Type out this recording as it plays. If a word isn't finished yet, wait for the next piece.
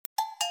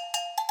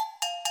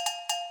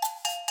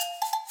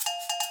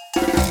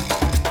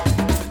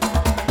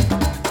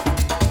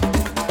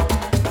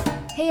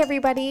Hey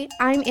everybody,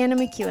 I'm Anna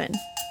McEwen.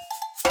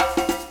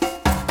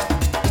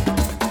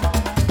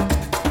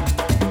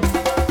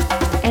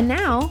 And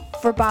now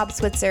for Bob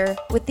Switzer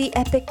with the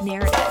epic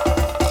narrative.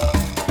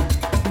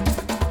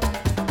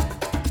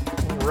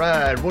 All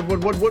right,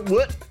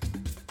 what?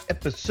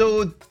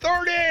 Episode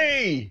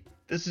 30!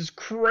 This is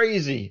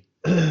crazy.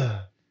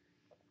 I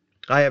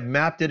have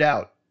mapped it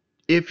out.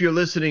 If you're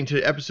listening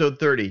to episode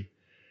 30,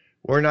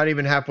 we're not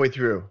even halfway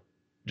through,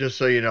 just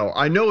so you know.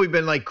 I know we've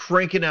been like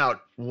cranking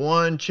out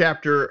one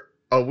chapter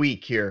a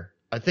week here.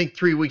 I think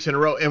 3 weeks in a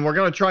row, and we're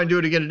going to try and do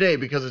it again today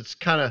because it's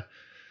kind of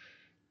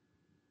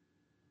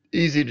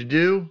easy to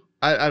do.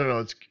 I don't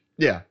know.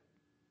 Yeah.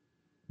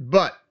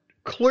 But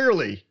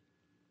clearly,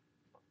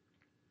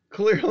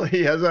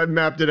 as I've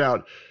mapped it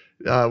out,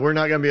 we're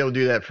not going to be able to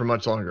do that for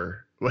much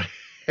longer,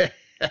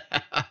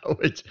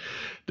 which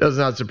does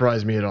not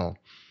surprise me at all.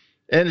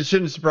 And it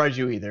shouldn't surprise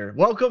you either.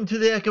 Welcome to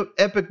the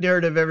epic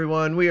narrative,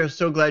 everyone. We are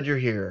so glad you're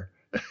here.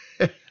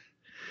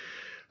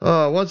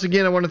 Once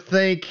again, I want to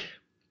thank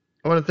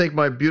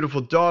my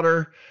beautiful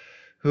daughter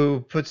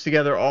who puts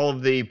together all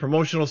of the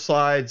promotional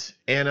slides,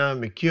 Anna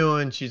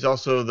McEwen. She's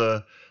also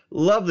the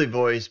lovely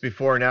voice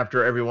before and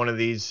after every one of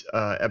these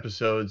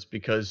episodes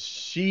because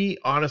she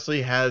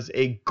honestly has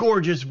a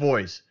gorgeous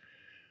voice.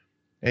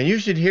 And you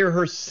should hear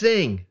her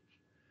sing.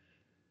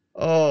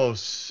 Oh,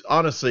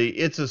 honestly,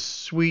 it's a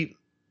sweet...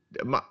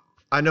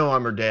 I know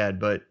I'm her dad,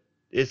 but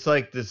it's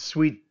like the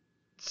sweet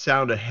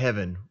sound of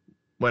heaven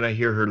when I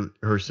hear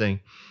her sing.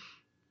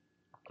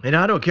 And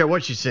I don't care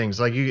what she sings.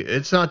 Like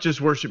it's not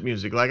just worship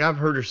music. Like I've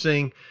heard her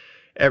sing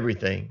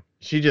everything.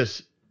 She's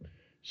just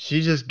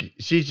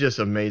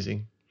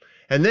amazing.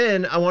 And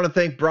then I want to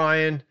thank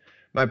Brian,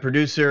 my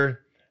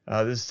producer.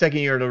 This is the second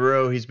year in a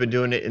row he's been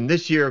doing it. And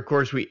this year, of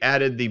course, we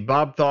added the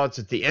Bob Thoughts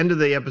at the end of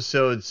the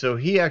episode. So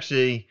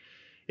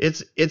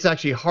it's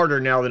actually harder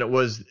now than it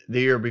was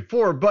the year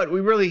before. But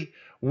we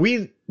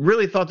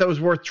really thought that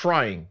was worth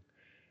trying.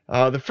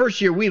 The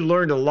first year we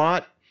learned a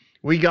lot.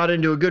 We got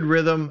into a good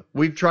rhythm.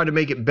 We've tried to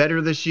make it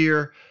better this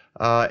year.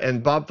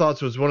 And Bob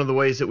Thoughts was one of the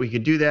ways that we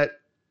could do that.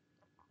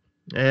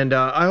 And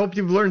I hope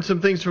you've learned some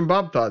things from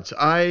Bob Thoughts.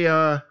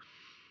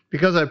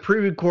 Because I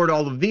pre-record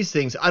all of these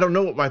things, I don't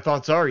know what my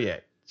thoughts are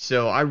yet.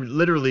 So I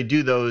literally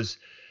do those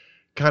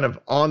kind of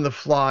on the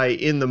fly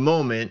in the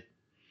moment.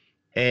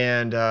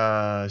 And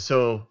I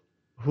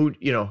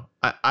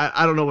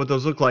don't know what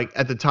those look like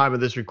at the time of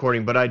this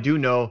recording, but I do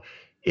know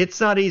it's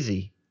not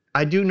easy.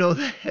 I do know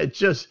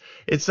that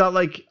it's not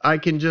like I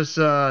can just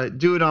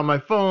do it on my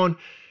phone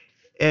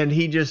and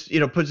he just,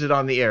 puts it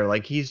on the air.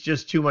 Like he's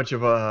just too much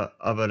of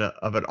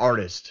an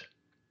artist.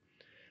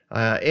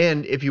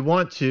 And if you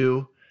want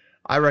to,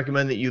 I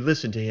recommend that you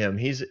listen to him.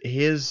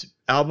 His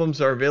albums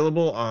are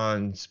available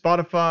on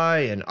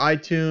Spotify and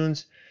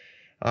iTunes.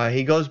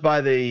 He goes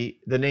by the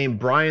name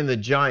Brian the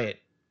Giant,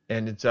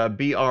 and it's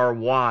Bryan,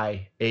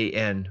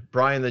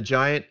 Brian the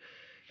Giant.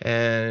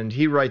 And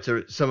he writes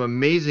some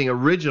amazing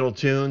original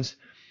tunes.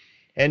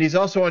 And he's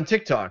also on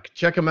TikTok.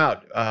 Check him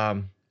out.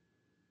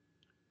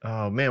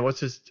 Oh, man,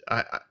 what's his...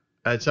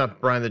 it's not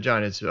Brian the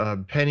Giant. It's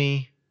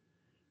Penny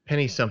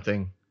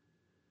something.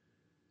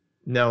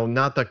 No,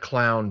 not the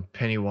clown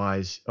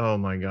Pennywise. Oh,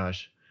 my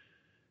gosh.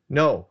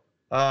 No.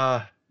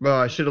 Well,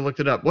 I should have looked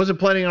it up. Wasn't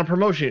planning on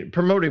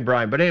promoting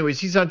Brian. But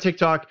anyways, he's on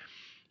TikTok.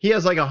 He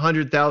has like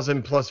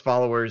 100,000 plus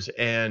followers.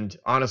 And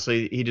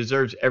honestly, he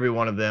deserves every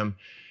one of them.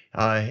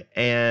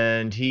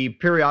 And he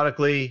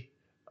periodically,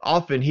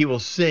 often he will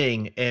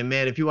sing, and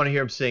man, if you want to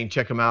hear him sing,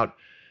 check him out.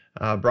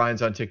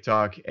 Brian's on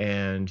TikTok,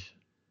 and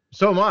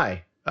so am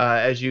I.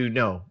 As you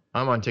know,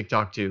 I'm on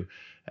TikTok too,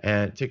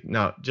 and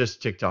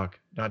just TikTok,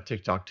 not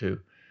TikTok too.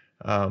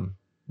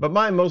 But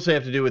mine mostly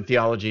have to do with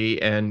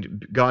theology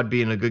and God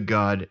being a good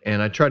God,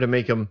 and I try to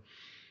make them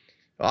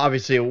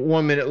obviously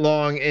 1 minute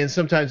long, and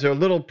sometimes they're a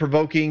little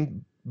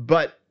provoking,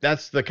 but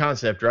that's the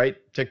concept, right?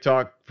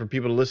 TikTok for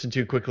people to listen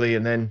to quickly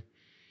and then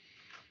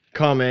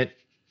comment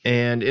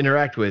and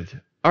interact with.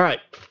 All right.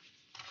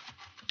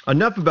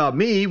 Enough about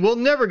me. We'll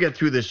never get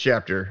through this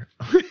chapter.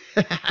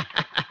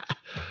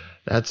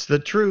 That's the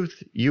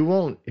truth. You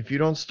won't if you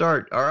don't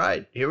start. All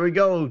right. Here we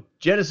go.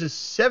 Genesis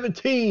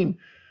 17.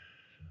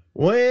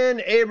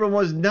 When Abram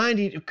was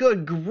 90.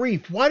 Good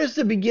grief. Why does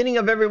the beginning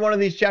of every one of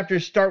these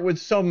chapters start with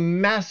some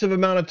massive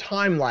amount of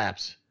time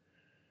lapse?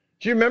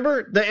 Do you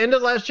remember the end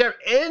of last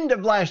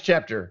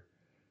chapter?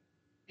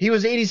 He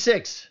was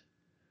 86.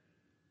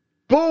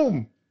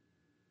 Boom.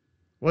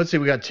 Let's see,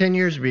 we got 10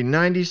 years to be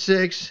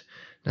 96,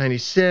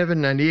 97,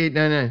 98,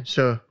 99.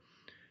 So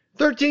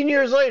 13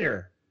 years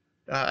later,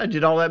 I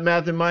did all that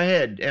math in my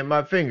head and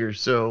my fingers.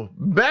 So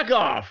back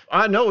off.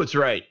 I know it's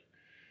right.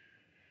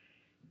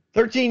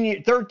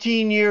 13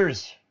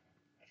 years.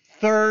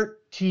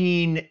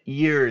 13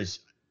 years.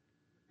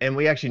 And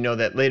we actually know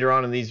that later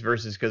on in these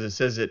verses because it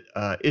says that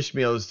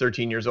Ishmael is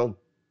 13 years old.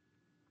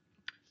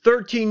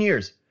 13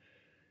 years.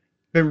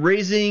 Been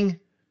raising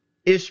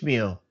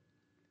Ishmael.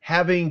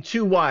 Having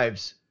 2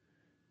 wives,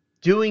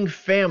 doing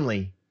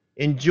family,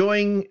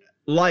 enjoying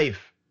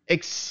life,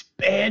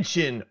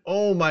 expansion.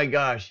 Oh my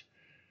gosh.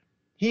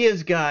 He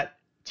has got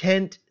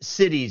tent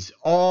cities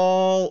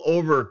all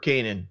over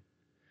Canaan.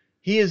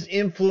 He is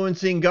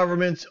influencing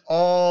governments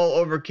all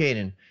over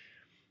Canaan.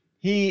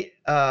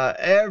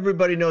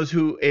 Everybody knows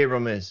who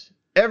Abram is.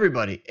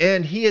 Everybody.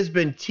 And he has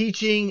been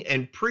teaching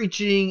and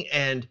preaching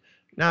and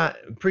not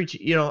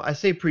preaching. I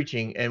say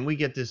preaching, and we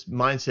get this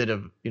mindset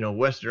of,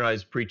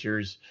 westernized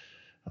preachers,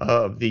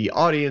 of the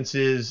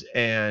audiences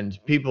and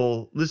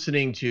people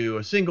listening to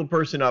a single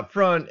person up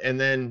front and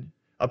then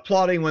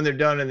applauding when they're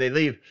done and they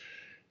leave.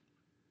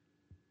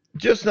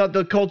 Just not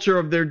the culture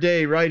of their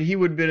day, right? He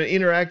would have been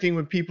interacting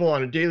with people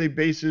on a daily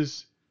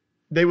basis.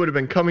 They would have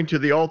been coming to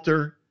the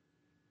altar.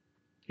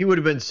 He would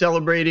have been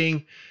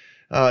celebrating,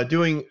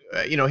 doing,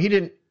 he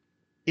didn't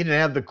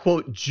have the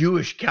quote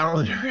Jewish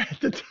calendar at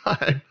the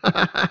time.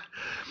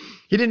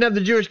 He didn't have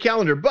the Jewish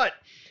calendar, but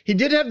he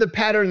did have the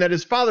pattern that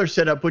his father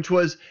set up, which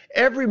was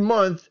every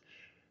month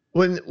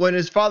when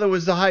his father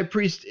was the high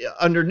priest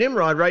under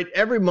Nimrod, right?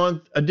 Every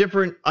month a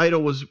different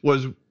idol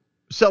was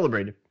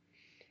celebrated.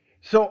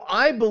 So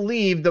I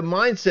believe the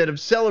mindset of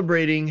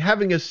celebrating,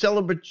 having a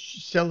celebration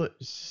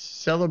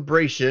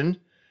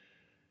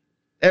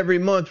every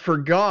month for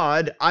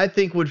God, I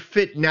think would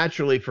fit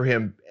naturally for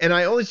him. And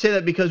I only say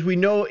that because we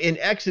know in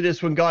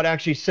Exodus, when God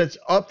actually sets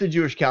up the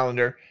Jewish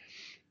calendar,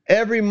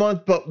 every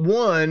month but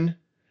one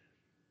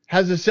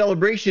has a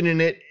celebration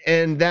in it,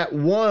 and that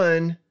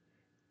one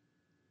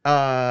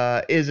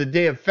is a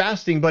day of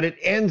fasting, but it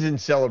ends in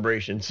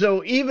celebration.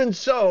 So even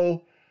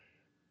so,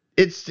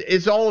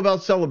 it's all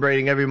about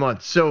celebrating every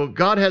month. So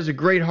God has a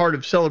great heart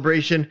of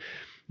celebration.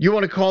 You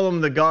want to call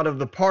him the God of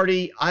the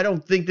party? I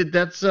don't think that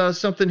that's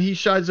something he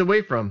shies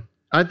away from.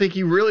 I think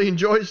he really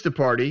enjoys to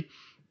party.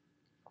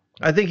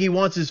 I think he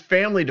wants his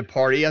family to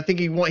party. I think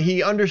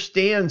he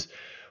understands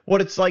what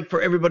it's like for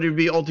everybody to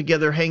be all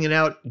together, hanging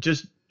out,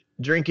 just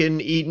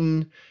drinking,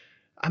 eating.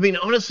 I mean,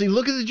 honestly,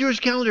 look at the Jewish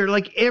calendar.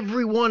 Like,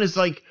 everyone is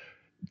like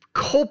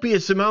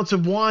copious amounts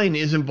of wine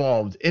is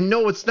involved. And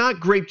no, it's not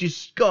grape juice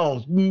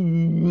skulls. Get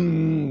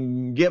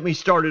me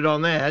started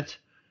on that.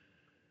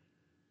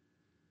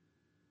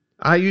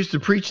 I used to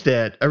preach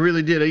that. I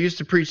really did. I used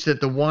to preach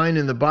that the wine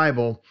in the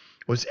Bible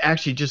was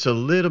actually just a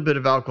little bit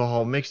of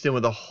alcohol mixed in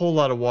with a whole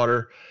lot of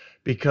water,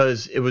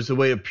 because it was a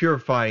way of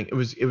purifying. It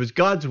was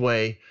God's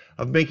way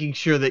of making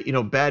sure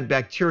that, bad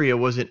bacteria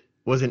wasn't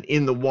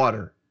in the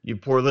water. You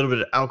pour a little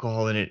bit of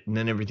alcohol in it and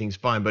then everything's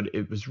fine. But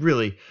it was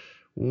really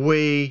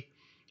way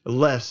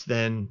less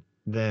than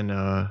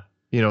you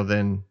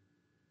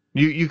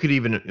could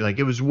even, like,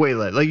 it was way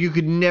less. Like, you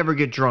could never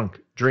get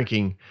drunk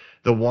drinking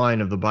the wine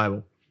of the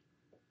Bible,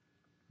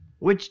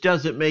 which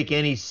doesn't make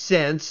any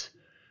sense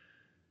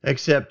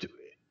except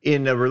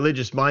in a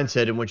religious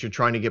mindset in which you're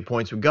trying to get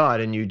points with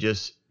God, and you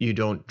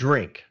don't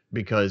drink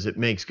because it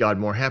makes God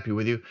more happy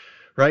with you,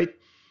 right?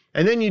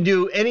 And then you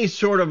do any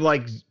sort of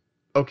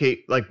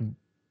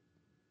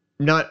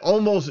not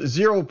almost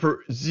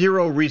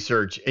zero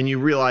research, and you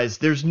realize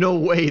there's no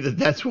way that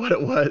that's what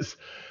it was.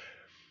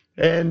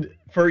 And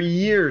for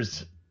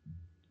years,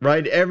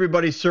 right,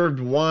 everybody served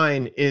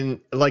wine,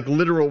 in like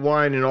literal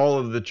wine, in all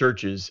of the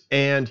churches.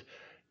 And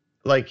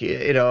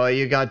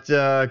you got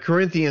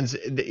Corinthians,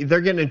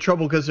 they're getting in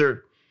trouble because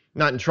they're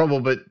not in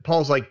trouble, but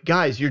Paul's like,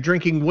 guys, you're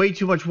drinking way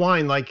too much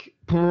wine. Like,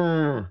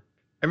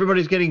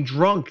 everybody's getting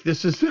drunk.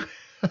 This is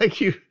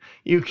like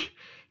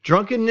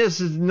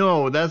drunkenness is,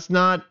 no, that's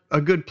not a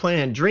good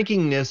plan.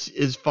 Drinkingness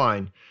is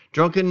fine.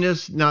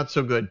 Drunkenness, not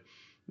so good.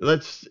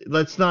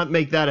 Let's not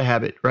make that a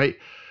habit, right?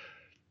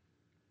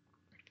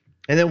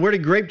 And then where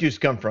did grape juice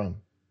come from?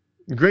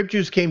 Grape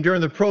juice came during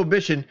the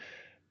Prohibition,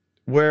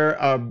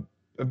 where I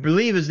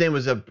believe his name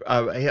was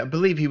I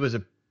believe he was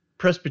a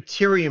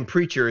Presbyterian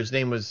preacher. His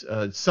name was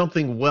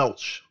something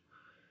Welch,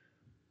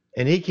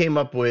 and he came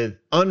up with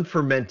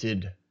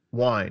unfermented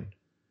wine,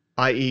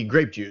 i.e.,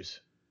 grape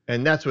juice,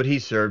 and that's what he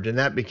served, and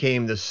that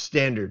became the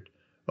standard.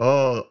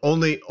 Oh,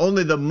 only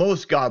the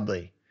most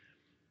godly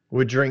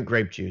would drink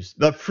grape juice,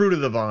 the fruit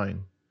of the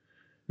vine,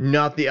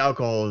 not the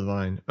alcohol of the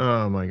vine.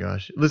 Oh my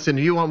gosh! Listen,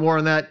 if you want more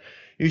on that,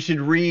 you should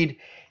read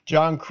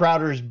John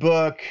Crowder's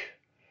book.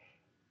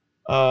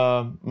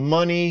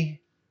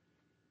 Money,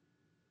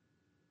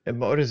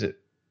 what is it?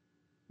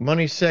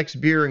 Money, Sex,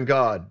 Beer, and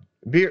God.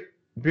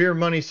 Beer,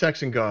 money,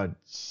 sex, and God.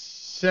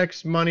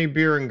 Sex, money,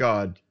 beer, and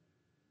God.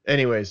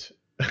 Anyways,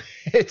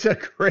 it's a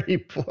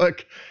great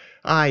book.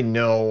 I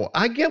know.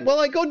 I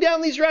go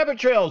down these rabbit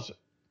trails,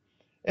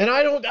 and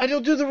I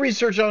don't do the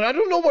research on it. I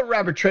don't know what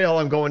rabbit trail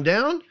I'm going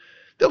down.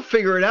 They'll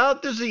figure it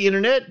out. There's the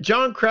internet.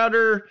 John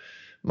Crowder,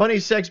 Money,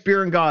 Sex,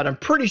 Beer, and God. I'm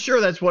pretty sure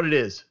that's what it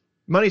is.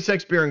 Money,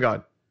 Sex, Beer, and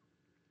God.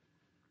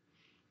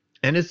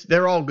 And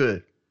they're all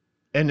good,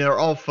 and they're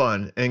all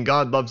fun, and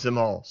God loves them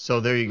all. So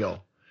there you go.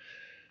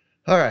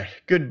 All right,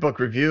 good book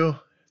review.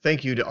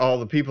 Thank you to all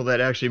the people that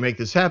actually make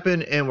this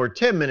happen. And we're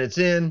 10 minutes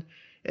in,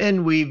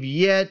 and we've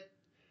yet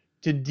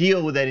to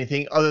deal with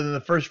anything other than the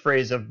first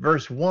phrase of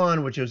verse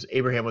 1, which was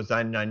Abraham was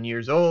 99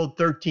 years old,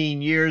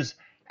 13 years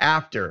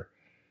after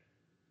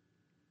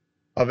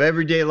of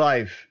everyday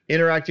life,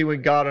 interacting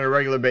with God on a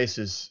regular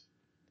basis.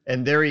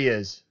 And there he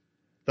is.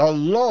 The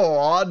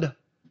Lord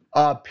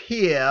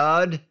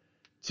appeared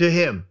to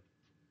him.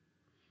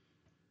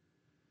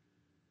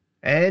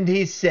 And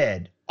he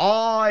said,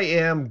 I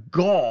am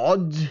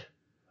God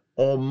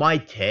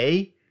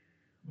Almighty.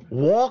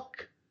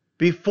 Walk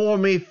before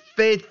me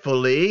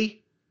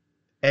faithfully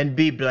and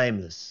be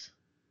blameless.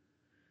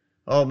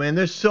 Oh man,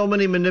 there's so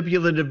many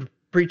manipulative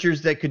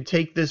preachers that could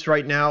take this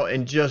right now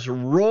and just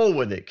roll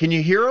with it. Can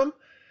you hear them?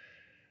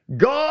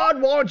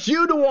 God wants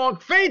you to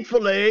walk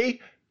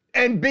faithfully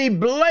and be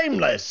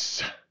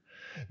blameless.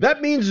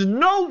 That means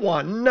no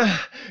one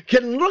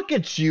can look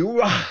at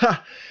you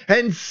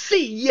and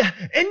see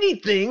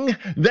anything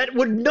that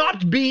would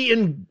not be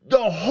in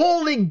the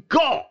holy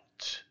God.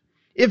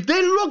 If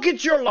they look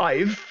at your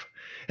life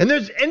and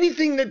there's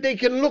anything that they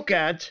can look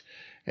at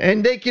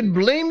and they can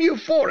blame you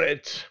for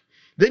it,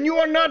 then you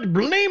are not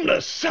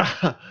blameless.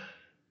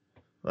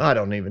 I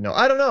don't even know.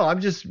 I don't know. I'm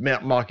just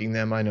mocking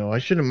them. I know. I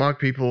shouldn't mock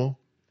people.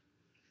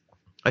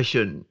 I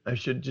shouldn't. I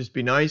should just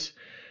be nice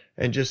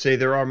and just say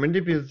there are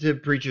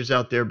manipulative preachers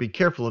out there. Be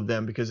careful of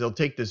them, because they'll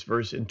take this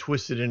verse and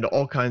twist it into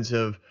all kinds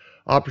of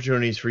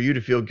opportunities for you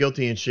to feel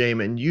guilty and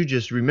shame. And you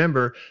just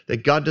remember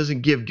that God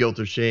doesn't give guilt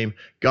or shame.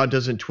 God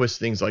doesn't twist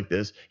things like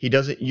this. He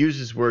doesn't use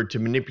his word to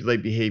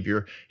manipulate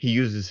behavior. He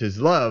uses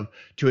his love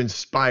to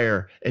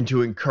inspire and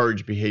to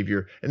encourage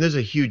behavior. And there's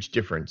a huge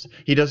difference.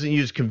 He doesn't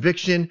use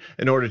conviction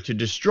in order to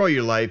destroy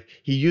your life.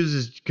 He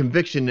uses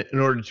conviction in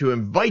order to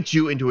invite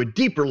you into a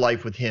deeper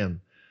life with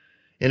him.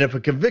 And if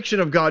a conviction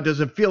of God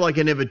doesn't feel like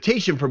an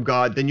invitation from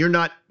God, then you're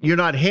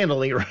not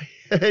handling it right.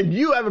 And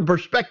you have a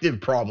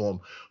perspective problem.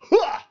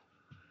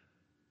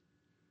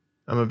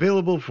 I'm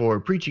available for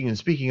preaching and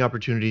speaking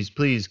opportunities.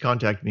 Please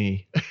contact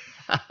me.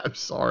 I'm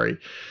sorry.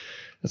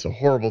 That's a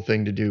horrible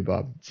thing to do,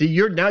 Bob.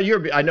 See,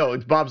 I know.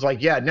 Bob's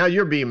like, yeah, now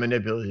you're being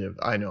manipulative.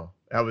 I know.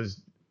 That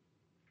was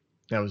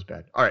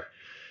bad. All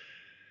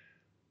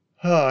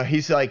right.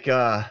 He's like,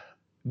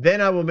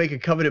 then I will make a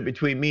covenant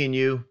between me and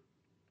you,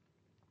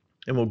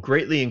 and will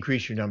greatly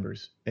increase your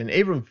numbers. And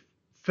Abram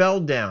fell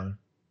down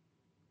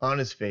on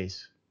his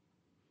face,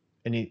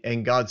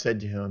 and God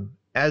said to him,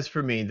 as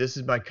for me, this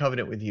is my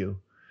covenant with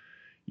you.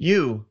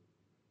 You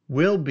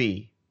will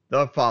be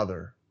the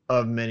father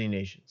of many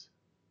nations.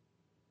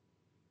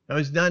 Now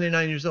he's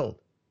 99 years old.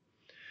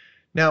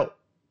 Now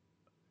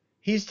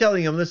he's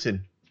telling him,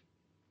 listen,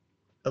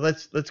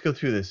 let's go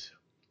through this.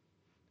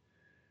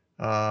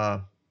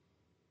 The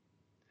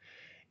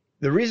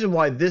reason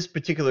why this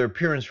particular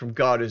appearance from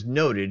God is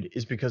noted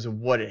is because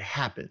of what it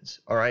happens,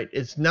 all right?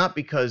 It's not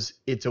because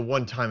it's a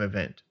one-time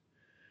event.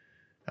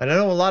 And I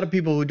know a lot of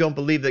people who don't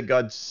believe that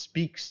God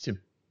speaks to,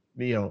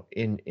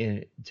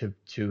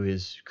 to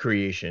his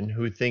creation,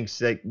 who thinks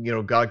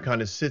that, God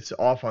kind of sits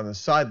off on the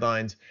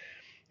sidelines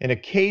and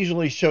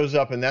occasionally shows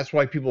up, and that's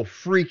why people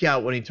freak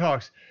out when he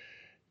talks.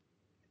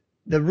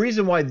 The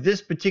reason why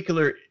this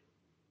particular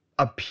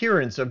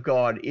appearance of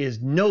God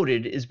is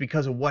noted is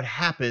because of what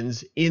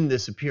happens in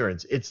this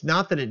appearance. It's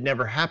not that it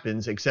never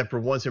happens except for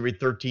once every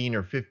 13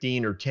 or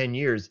 15 or 10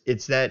 years.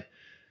 It's that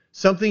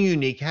something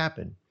unique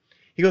happened.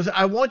 He goes,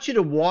 I want you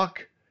to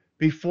walk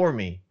before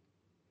me.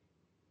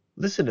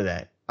 Listen to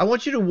that. I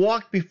want you to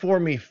walk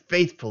before me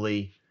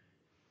faithfully,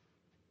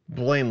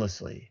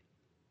 blamelessly.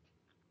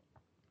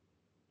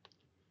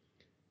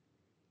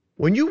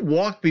 When you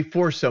walk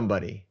before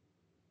somebody,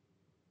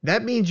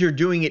 that means you're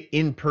doing it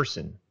in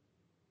person.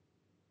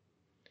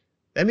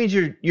 That means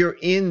you're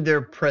in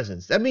their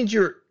presence. That means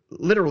you're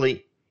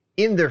literally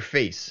in their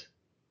face.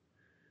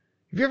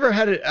 Have you ever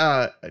had it?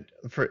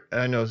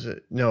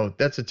 No,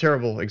 that's a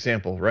terrible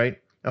example, right?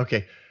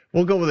 Okay,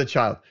 we'll go with a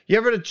child. You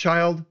ever had a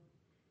child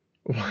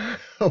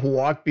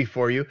walk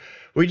before you?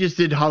 We just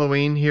did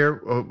Halloween here.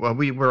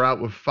 We were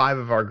out with five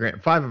of our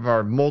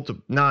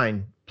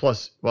 9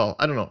 plus. Well,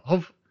 I don't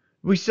know.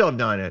 We still have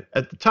 9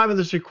 at the time of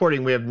this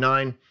recording. We have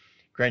 9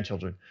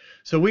 grandchildren.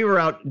 So we were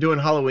out doing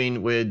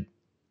Halloween with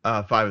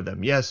 5 of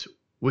them. Yes,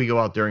 we go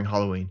out during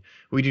Halloween.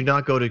 We do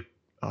not go to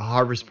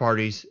harvest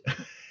parties.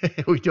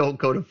 We don't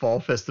go to fall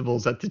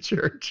festivals at the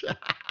church.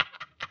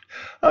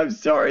 I'm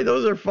sorry.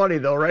 Those are funny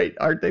though, right?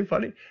 Aren't they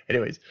funny?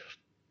 Anyways,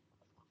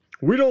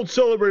 we don't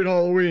celebrate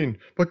Halloween,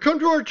 but come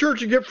to our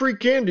church and get free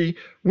candy.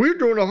 We're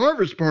doing a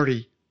harvest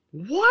party.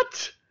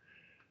 What?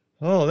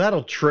 Oh,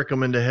 that'll trick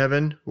them into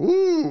heaven.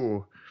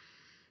 Ooh.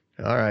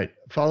 All right.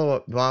 Follow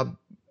up, Bob.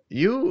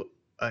 You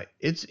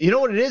know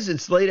what it is?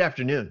 It's late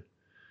afternoon.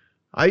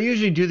 I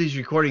usually do these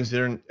recordings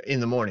that are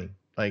in the morning,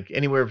 like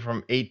anywhere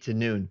from 8 to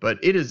noon, but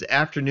it is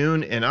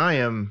afternoon and I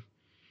am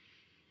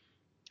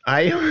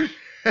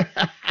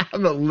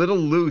I'm a little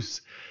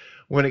loose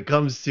when it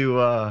comes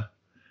to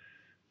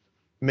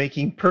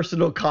making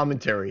personal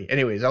commentary.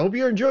 Anyways, I hope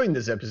you're enjoying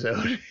this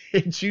episode.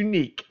 It's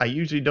unique. I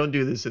usually don't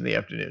do this in the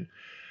afternoon.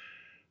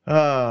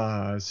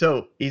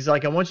 So he's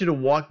like, I want you to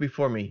walk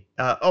before me.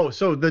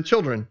 So the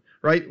children,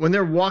 right? When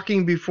they're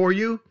walking before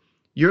you,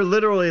 you're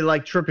literally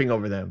like tripping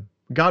over them.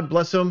 God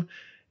bless them.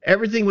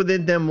 Everything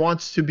within them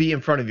wants to be in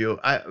front of you.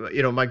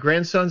 My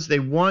grandsons, they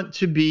want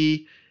to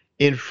be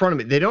in front of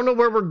me. They don't know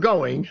where we're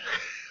going.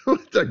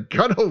 They're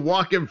gonna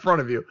walk in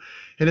front of you.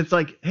 And it's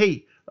like,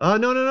 hey,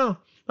 no.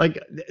 Like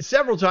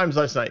several times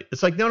last night.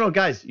 It's like, no,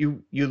 guys,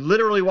 you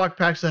literally walk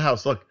past the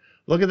house. Look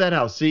at that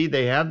house. See,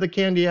 they have the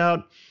candy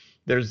out.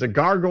 There's the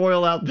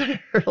gargoyle out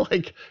there.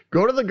 Like,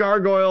 go to the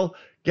gargoyle,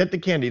 get the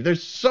candy. They're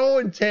so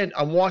intent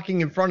on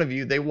walking in front of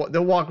you,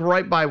 they'll walk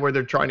right by where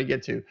they're trying to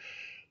get to.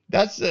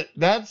 That's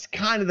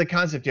kind of the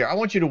concept here. I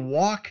want you to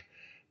walk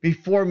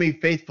before me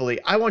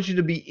faithfully. I want you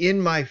to be in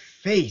my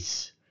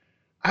face.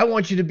 I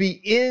want you to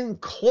be in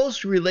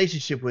close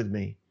relationship with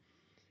me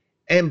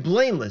and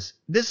blameless.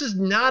 This is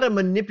not a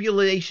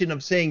manipulation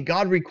of saying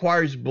God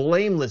requires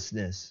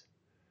blamelessness.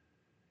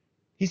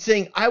 He's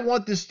saying, I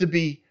want this to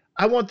be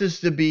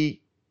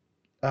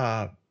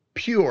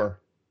pure.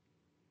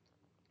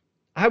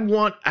 I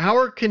want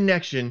our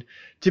connection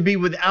to be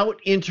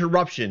without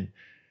interruption.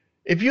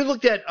 If you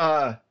looked at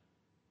a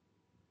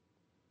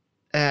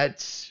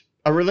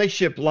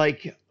relationship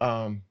like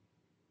a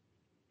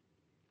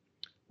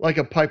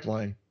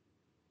pipeline,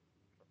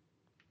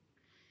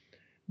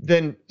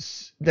 then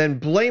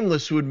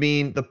blameless would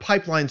mean the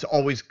pipeline's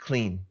always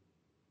clean.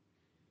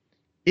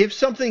 If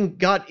something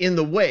got in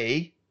the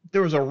way,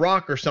 there was a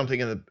rock or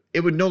something it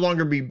would no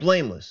longer be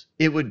blameless.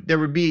 There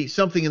would be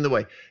something in the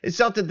way. It's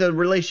not that the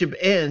relationship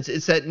ends,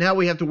 it's that now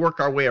we have to work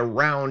our way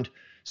around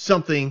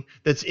something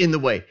that's in the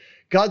way.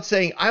 God's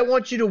saying, I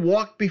want you to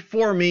walk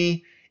before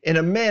me in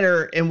a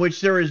manner in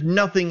which there is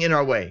nothing in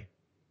our way.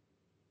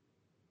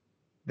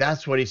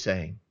 That's what he's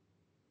saying.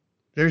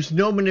 There's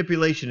no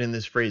manipulation in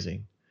this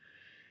phrasing.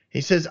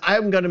 He says,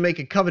 I'm going to make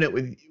a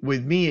covenant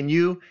with me and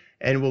you,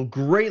 and will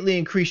greatly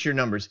increase your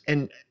numbers.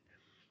 And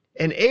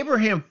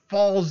Abraham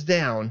falls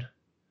down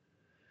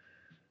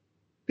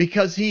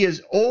because he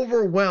is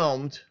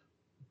overwhelmed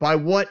by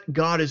what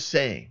God is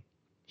saying.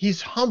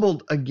 He's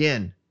humbled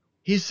again.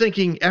 He's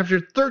thinking,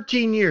 after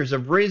 13 years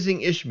of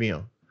raising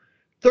Ishmael,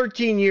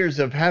 13 years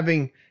of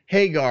having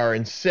Hagar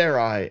and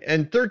Sarai,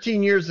 and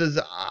 13 years, as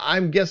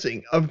I'm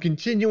guessing, of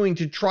continuing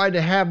to try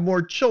to have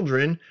more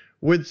children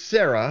with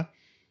Sarah,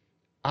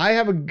 I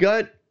have a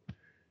gut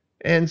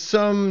and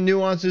some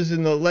nuances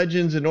in the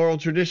legends and oral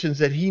traditions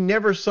that he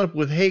never slept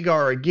with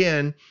Hagar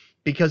again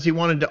because he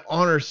wanted to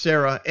honor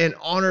Sarah and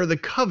honor the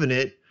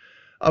covenant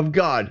of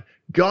God.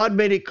 God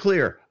made it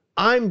clear,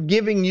 I'm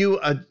giving you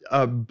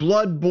a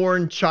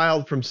blood-born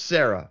child from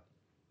Sarah.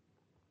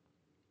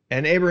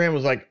 And Abraham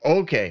was like,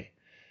 okay,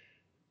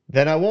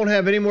 then I won't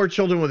have any more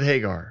children with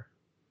Hagar.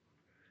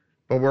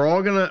 But we're all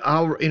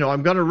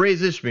I'm going to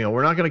raise Ishmael.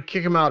 We're not going to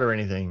kick him out or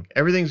anything.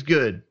 Everything's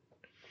good.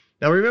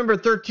 Now remember,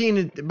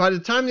 13, by the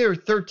time they were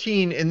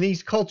 13 in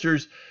these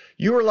cultures,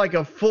 you were like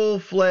a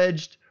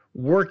full-fledged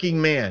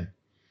working man.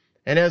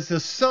 And as the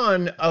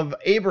son of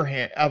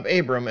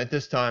Abram at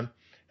this time,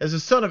 as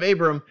the son of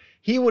Abram,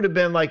 he would have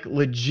been like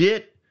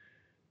legit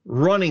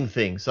running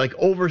things, like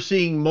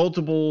overseeing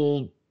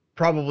multiple,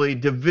 probably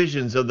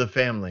divisions of the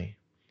family.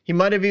 He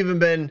might have even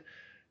been,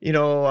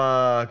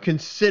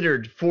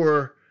 considered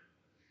for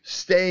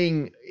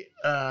staying,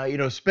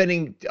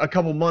 spending a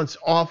couple months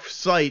off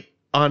site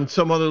on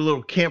some other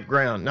little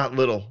campground, not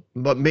little,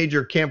 but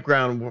major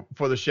campground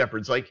for the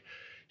shepherds. Like,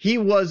 he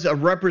was a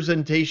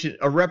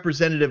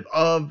representative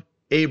of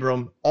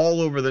Abram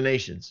all over the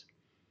nations.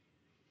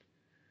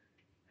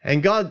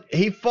 And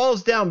he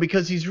falls down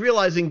because he's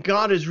realizing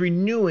God is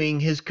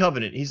renewing his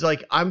covenant. He's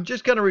like, I'm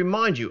just going to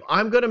remind you,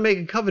 I'm going to make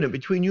a covenant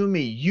between you and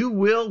me. You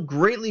will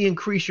greatly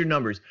increase your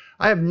numbers.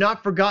 I have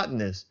not forgotten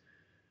this.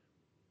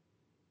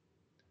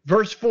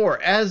 Verse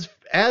 4, as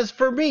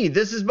for me,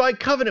 this is my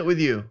covenant with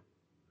you.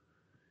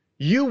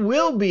 You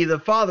will be the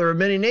father of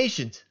many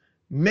nations.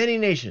 Many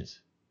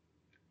nations.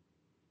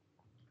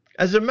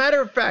 As a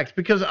matter of fact,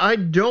 because I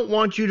don't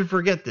want you to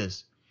forget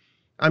this,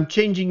 I'm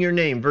changing your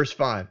name. Verse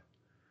 5.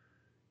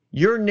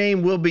 Your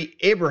name will be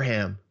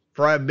Abraham,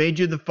 for I have made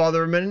you the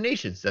father of many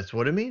nations. That's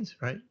what it means,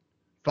 right?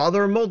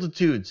 Father of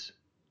multitudes.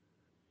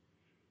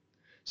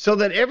 So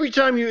that every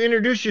time you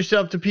introduce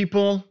yourself to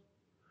people,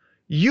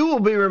 you will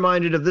be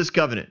reminded of this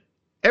covenant.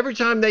 Every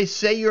time they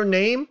say your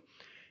name,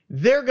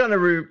 they're going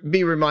to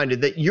be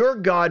reminded that your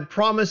God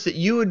promised that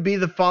you would be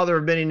the father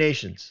of many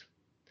nations.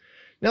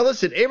 Now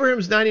listen,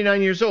 Abraham's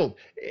 99 years old.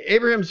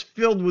 Abraham's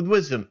filled with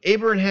wisdom.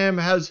 Abraham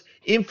has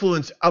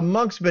influence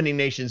amongst many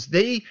nations.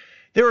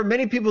 There were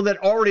many people that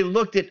already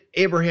looked at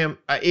Abram.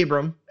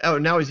 Oh,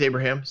 now he's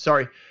Abraham.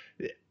 Sorry.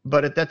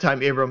 But at that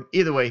time, Abram.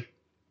 Either way,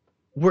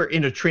 we're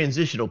in a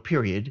transitional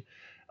period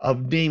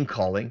of name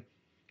calling.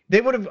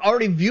 They would have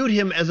already viewed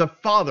him as a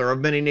father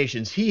of many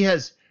nations. He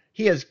has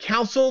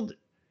counseled,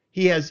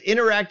 he has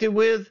interacted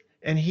with,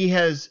 and he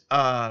has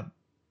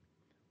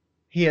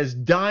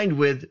dined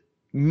with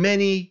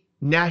many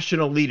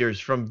national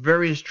leaders from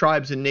various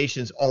tribes and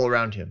nations all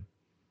around him.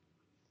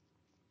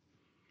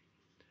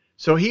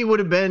 So he would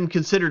have been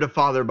considered a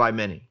father by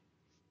many.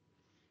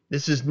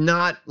 This is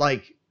not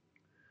like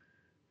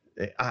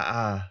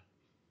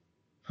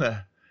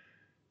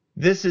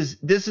this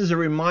is a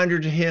reminder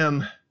to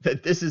him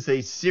that this is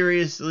a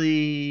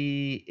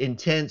seriously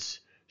intense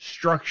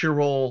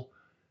structural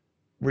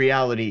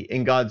reality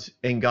in God's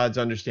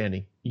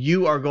understanding.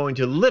 You are going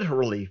to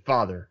literally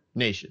father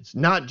nations,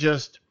 not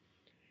just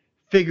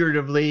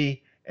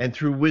figuratively and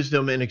through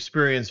wisdom and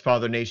experience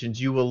father nations.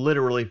 You will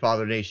literally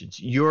father nations.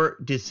 Your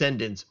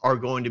descendants are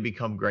going to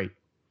become great.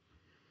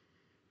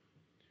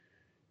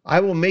 I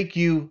will make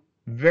you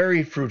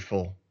very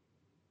fruitful.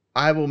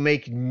 I will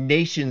make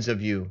nations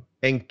of you,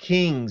 and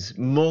kings,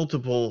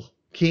 multiple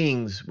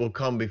kings will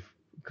come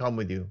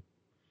with you.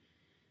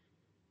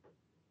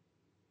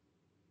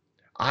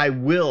 I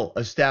will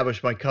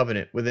establish my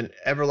covenant with an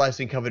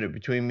everlasting covenant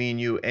between me and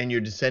you and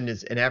your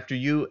descendants and after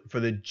you for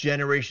the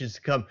generations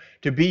to come,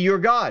 to be your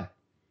God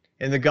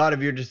and the God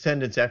of your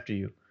descendants after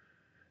you.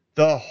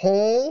 The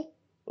whole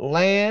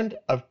land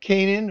of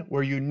Canaan,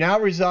 where you now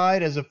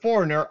reside as a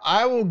foreigner,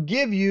 I will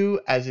give you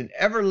as an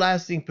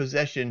everlasting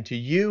possession to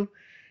you,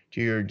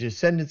 to your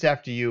descendants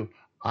after you.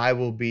 I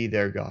will be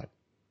their God.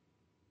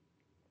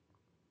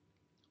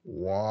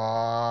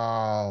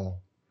 Wow.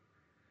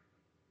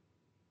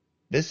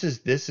 This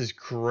is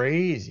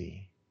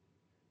crazy.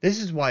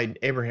 This is why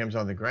Abraham's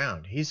on the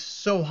ground. He's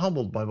so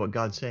humbled by what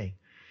God's saying.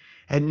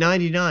 At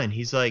 99,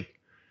 he's like,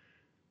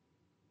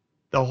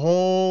 the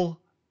whole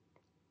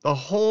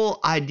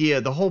idea,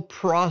 the whole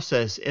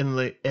process and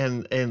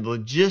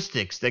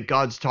logistics that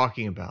God's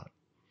talking about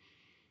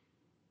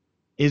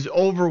is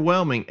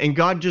overwhelming. And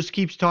God just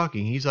keeps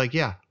talking. He's like,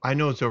 yeah, I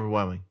know it's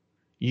overwhelming.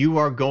 You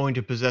are going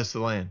to possess the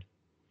land.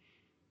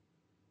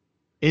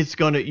 It's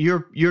gonna,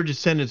 your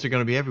descendants are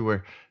going to be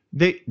everywhere.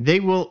 They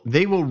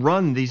will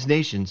run these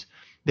nations.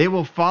 They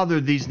will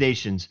father these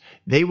nations.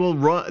 They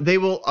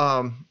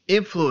will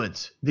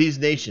influence these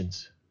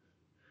nations.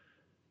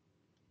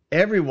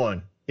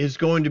 Everyone is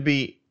going to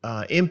be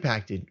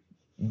impacted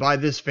by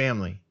this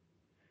family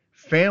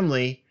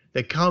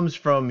that comes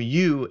from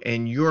you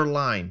and your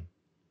line.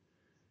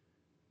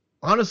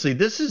 Honestly,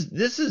 this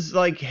is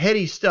like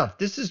heady stuff.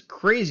 This is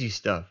crazy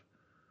stuff.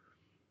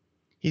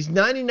 He's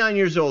 99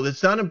 years old.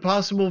 It's not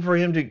impossible for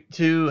him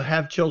to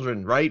have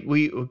children, right?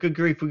 Good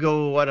grief, we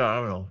go, I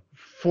don't know,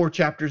 4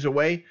 chapters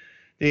away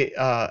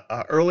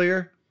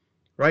earlier,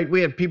 right?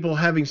 We have people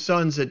having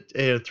sons at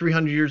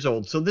 300 years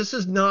old. So this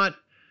is not,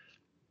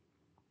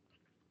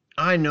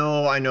 I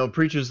know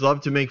preachers love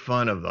to make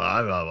fun of,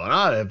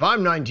 if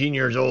I'm 19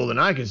 years old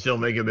and I can still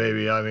make a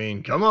baby, I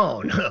mean, come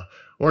on.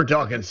 We're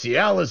talking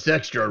Cialis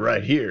Extra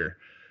right here.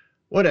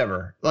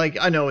 Whatever. Like,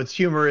 I know it's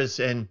humorous,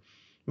 and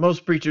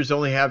most preachers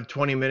only have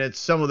 20 minutes.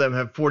 Some of them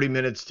have 40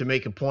 minutes to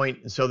make a point.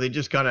 And so they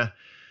just got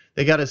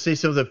to say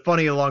something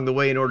funny along the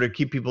way in order to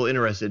keep people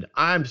interested.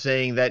 I'm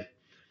saying that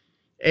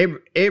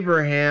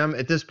Abraham,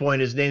 at this point,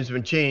 his name's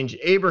been changed.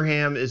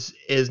 Abraham is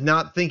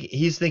not thinking,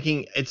 he's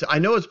thinking, I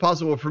know it's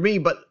possible for me,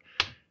 but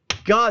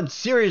God,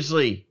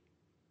 seriously,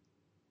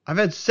 I've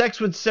had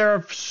sex with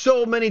Sarah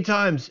so many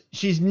times.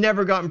 She's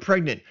never gotten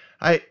pregnant.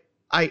 I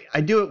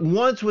do it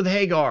once with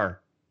Hagar,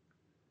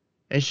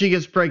 and she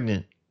gets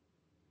pregnant.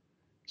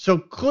 So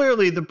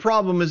clearly the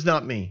problem is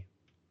not me.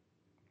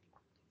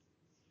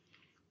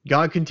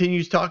 God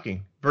continues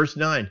talking. Verse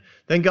 9.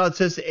 Then God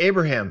says to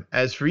Abraham,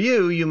 as for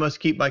you, you must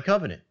keep my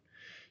covenant,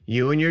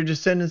 you and your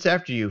descendants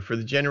after you, for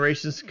the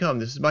generations to come.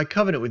 This is my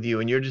covenant with you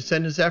and your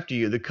descendants after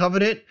you. The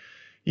covenant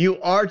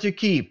you are to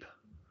keep.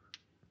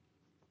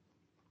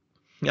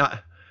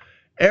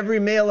 Every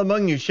male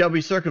among you shall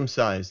be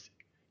circumcised.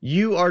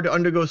 You are to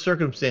undergo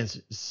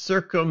circumcision.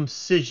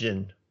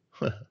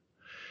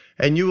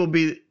 And it will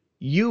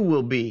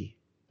be,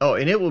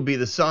 and it will be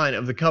the sign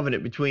of the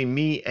covenant between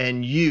me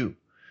and you.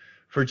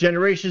 For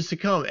generations to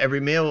come, every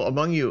male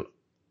among you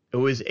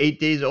who is 8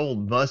 days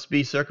old must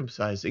be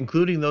circumcised,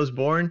 including those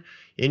born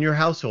in your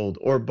household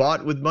or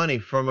bought with money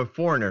from a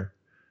foreigner.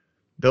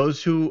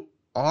 Those who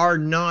are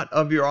not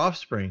of your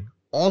offspring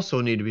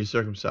also need to be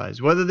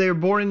circumcised, whether they are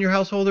born in your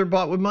household or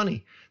bought with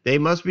money. They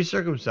must be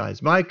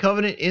circumcised. My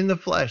covenant in the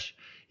flesh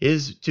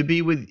is to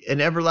be with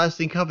an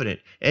everlasting covenant.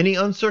 Any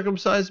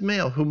uncircumcised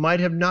male who might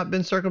have not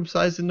been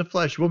circumcised in the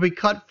flesh will be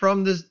cut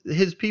from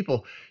his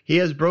people. He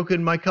has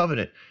broken my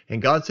covenant.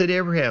 And God said to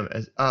Abraham,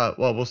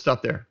 we'll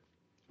stop there.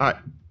 All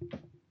right.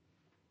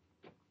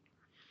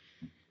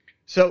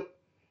 So,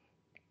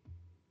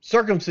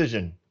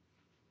 circumcision.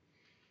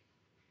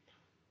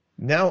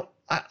 Now,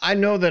 I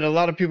know that a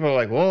lot of people are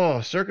like,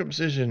 whoa,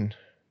 circumcision.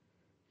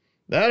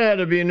 That had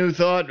to be a new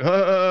thought.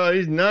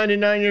 He's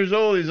 99 years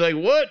old. He's like,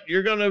 what?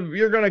 You're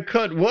gonna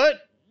cut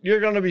what?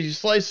 You're gonna be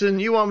slicing.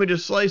 You want me to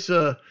slice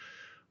a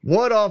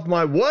what off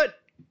my what?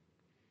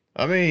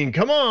 I mean,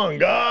 come on,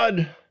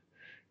 God,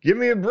 give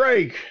me a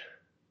break.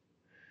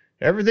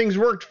 Everything's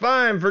worked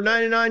fine for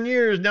 99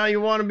 years. Now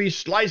you want to be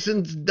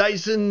slicing,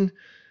 dicing?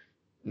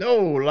 No,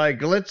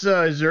 like, let's.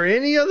 Is there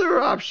any other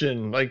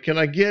option? Like, can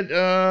I get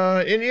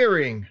an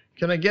earring?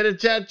 Can I get a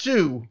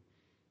tattoo?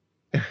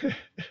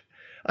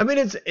 I mean,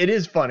 it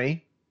is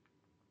funny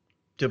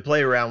to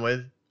play around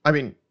with. I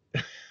mean,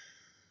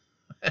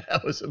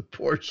 that was a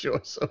poor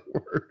choice of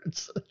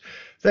words.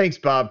 Thanks,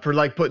 Bob, for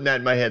like putting that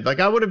in my head.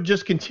 Like, I would have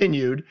just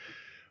continued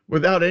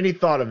without any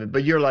thought of it.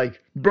 But you're like,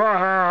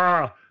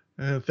 bah!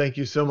 Thank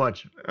you so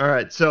much. All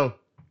right, so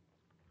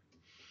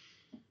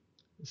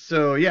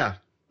yeah,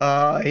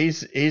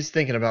 he's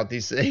thinking about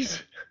these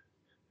things.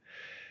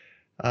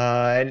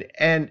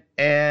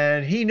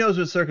 And he knows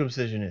what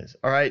circumcision is.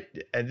 All right.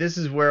 And this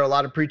is where a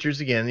lot of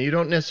preachers, again, you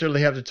don't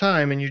necessarily have the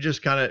time, and you're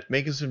just kind of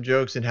making some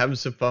jokes and having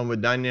some fun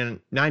with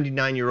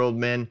 99-year-old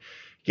men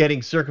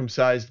getting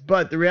circumcised.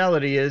 But the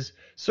reality is,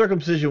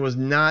 circumcision was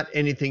not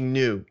anything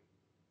new.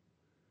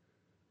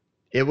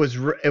 It was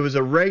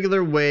a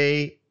regular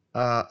way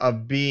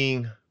of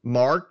being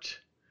marked,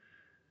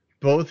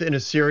 both in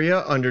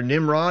Assyria under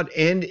Nimrod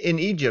and in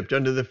Egypt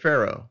under the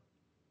Pharaoh.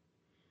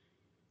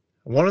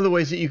 One of the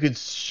ways that you could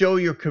show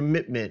your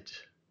commitment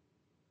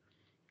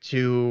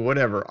to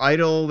whatever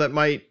idol that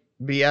might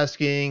be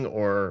asking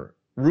or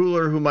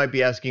ruler who might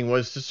be asking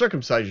was to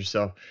circumcise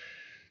yourself.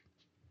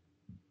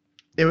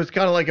 It was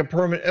kind of like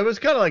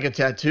a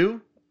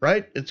tattoo,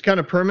 right? It's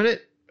kind of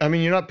permanent. I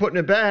mean, you're not putting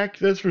it back,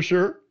 that's for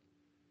sure.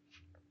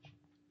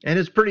 And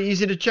it's pretty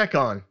easy to check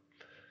on.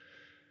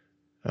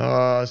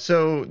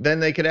 So then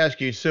they could ask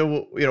you,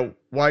 so,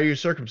 why are you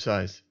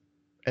circumcised?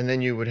 And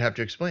then you would have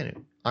to explain it.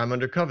 I'm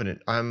under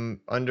covenant. I'm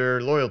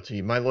under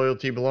loyalty. My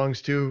loyalty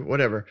belongs to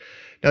whatever.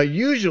 Now,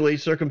 usually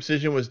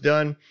circumcision was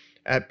done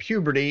at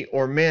puberty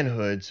or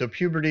manhood. So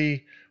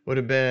puberty would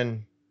have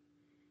been,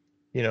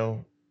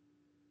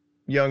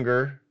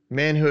 younger.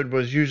 Manhood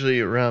was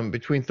usually around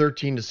between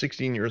 13 to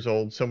 16 years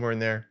old, somewhere in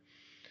there.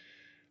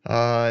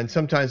 And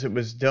sometimes it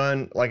was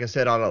done, like I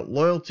said, out of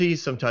loyalty.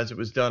 Sometimes it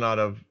was done out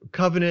of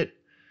covenant.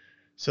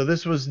 So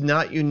this was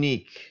not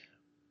unique.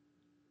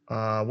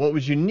 What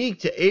was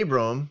unique to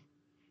Abraham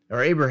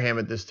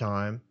at this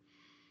time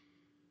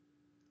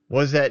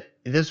was that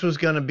this was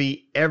going to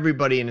be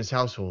everybody in his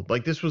household.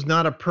 Like, this was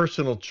not a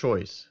personal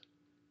choice.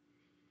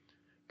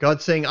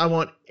 God's saying, I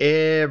want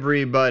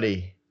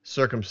everybody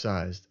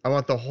circumcised. I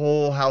want the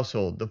whole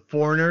household, the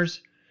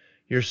foreigners,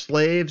 your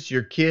slaves,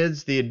 your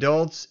kids, the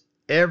adults.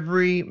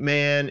 Every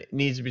man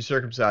needs to be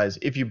circumcised.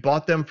 If you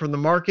bought them from the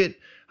market,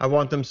 I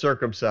want them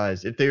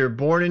circumcised. If they were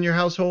born in your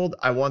household,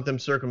 I want them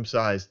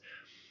circumcised.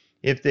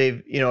 If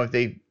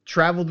they've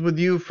traveled with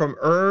you from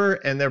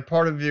and they're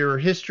part of your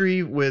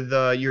history with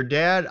your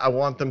dad, I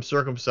want them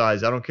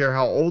circumcised. I don't care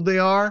how old they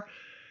are.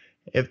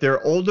 If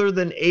they're older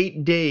than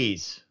 8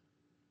 days,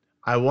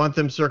 I want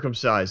them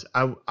circumcised.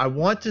 I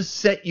want to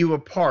set you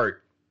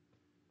apart,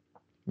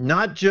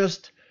 not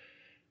just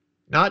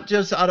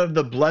out of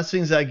the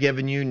blessings I've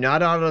given you,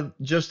 not out of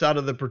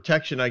the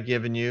protection I've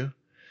given you,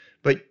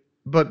 but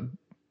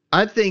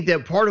I think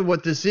that part of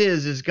what this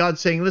is God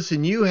saying,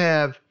 listen, you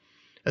have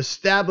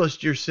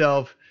established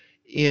yourself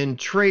in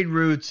trade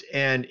routes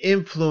and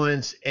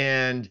influence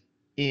and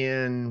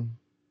in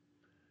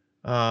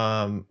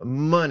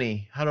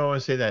money. How do I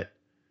want to say that?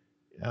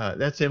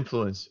 That's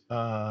influence.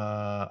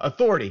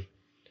 Authority.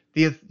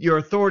 Your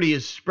authority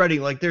is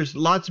spreading. Like, there's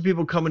lots of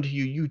people coming to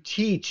you. You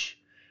teach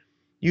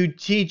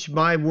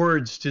my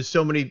words to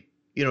so many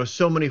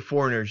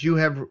foreigners.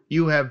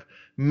 You have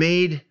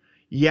made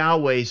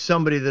Yahweh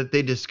somebody that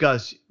they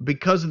discuss.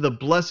 Because of the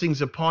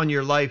blessings upon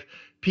your life,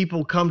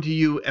 people come to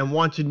you and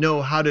want to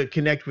know how to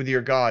connect with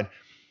your God.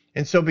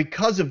 And so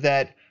because of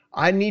that,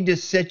 I need to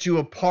set you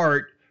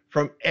apart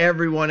from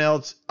everyone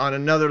else on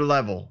another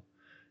level.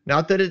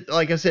 Not that it,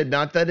 like I said,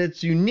 not that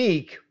it's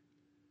unique,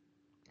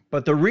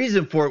 but the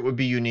reason for it would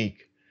be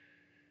unique.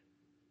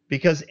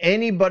 Because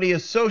anybody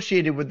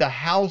associated with the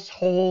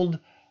household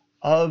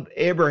of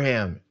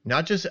Abraham,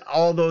 not just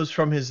all those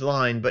from his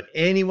line, but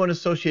anyone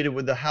associated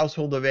with the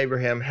household of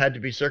Abraham had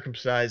to be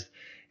circumcised.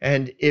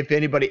 And if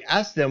anybody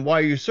asked them, why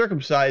are you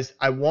circumcised?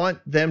 I want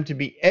them to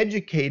be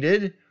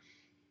educated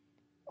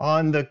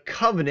on the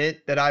covenant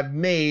that I've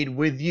made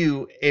with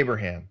you,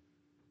 Abraham.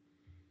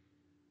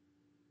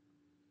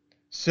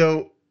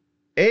 So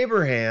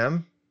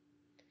Abraham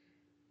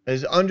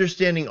is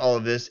understanding all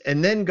of this.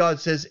 And then God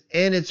says,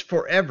 and it's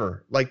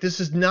forever. Like, this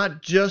is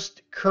not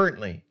just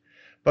currently,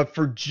 but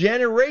for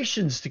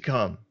generations to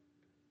come.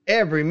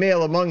 Every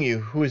male among you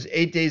who is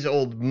 8 days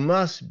old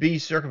must be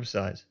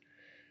circumcised.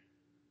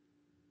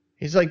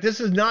 He's like, this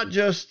is not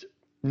just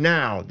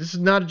now. This is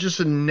not just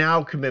a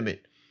now commitment.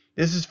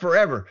 This is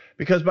forever,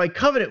 because my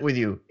covenant with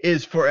you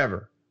is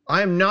forever.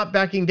 I am not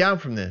backing down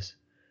from this.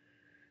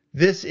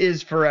 This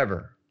is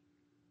forever.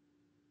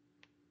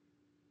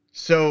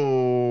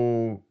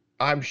 So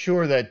I'm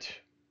sure that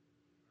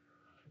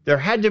there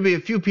had to be a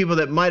few people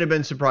that might have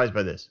been surprised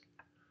by this.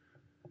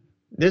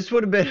 This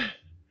would have been,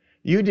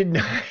 you did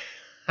not.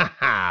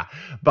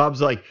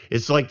 Bob's like,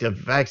 it's like the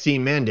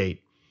vaccine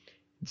mandate.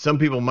 Some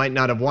people might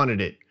not have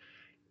wanted it.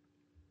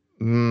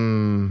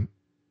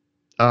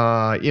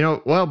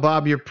 Well,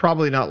 Bob, you're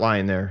probably not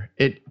lying there.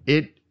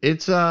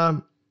 It's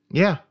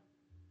yeah,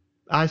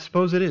 I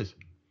suppose it is.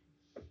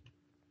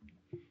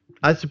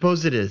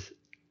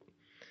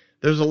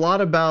 There's a lot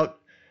about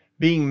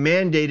being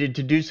mandated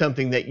to do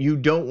something that you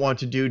don't want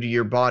to do to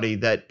your body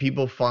that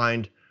people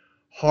find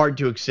hard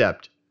to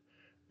accept.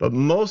 But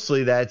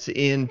mostly that's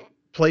in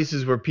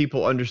places where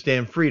people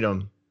understand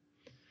freedom.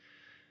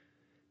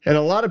 And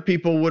a lot of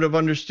people would have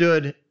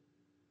understood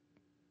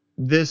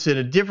this in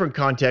a different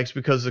context,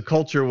 because the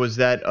culture was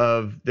that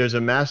of there's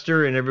a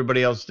master and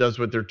everybody else does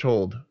what they're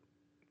told.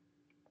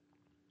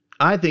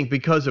 I think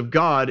because of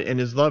God and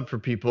his love for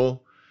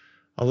people,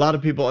 a lot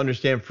of people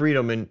understand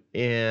freedom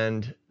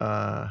and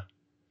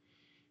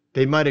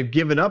they might have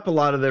given up a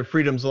lot of their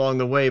freedoms along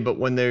the way, but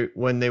when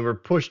they were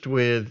pushed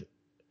with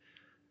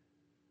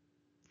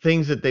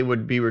things that they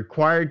would be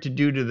required to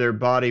do to their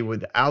body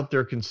without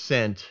their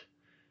consent,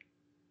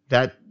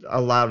 that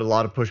allowed a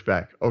lot of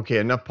pushback. Okay,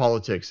 enough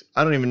politics.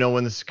 I don't even know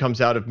when this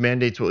comes out, if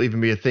mandates will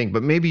even be a thing,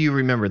 but maybe you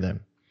remember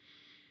them.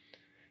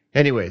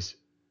 Anyways,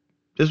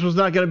 this was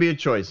not going to be a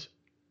choice.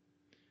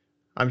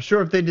 I'm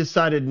sure if they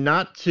decided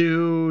not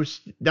to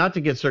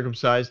get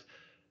circumcised,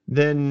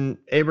 then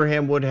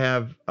Abraham would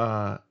have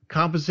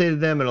compensated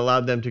them and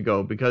allowed them to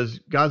go, because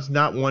God's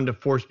not one to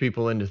force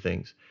people into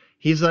things.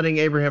 He's letting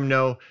Abraham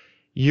know,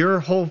 your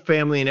whole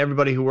family and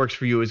everybody who works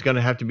for you is going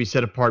to have to be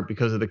set apart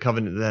because of the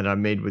covenant that I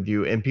made with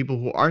you. And people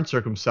who aren't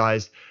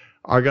circumcised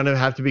are going to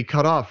have to be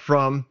cut off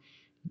from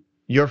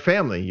your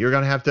family. You're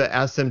going to have to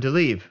ask them to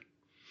leave.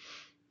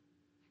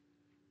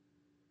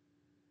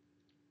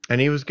 And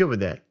he was good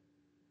with that.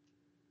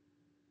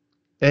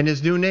 And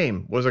his new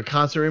name was a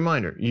constant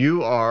reminder.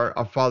 You are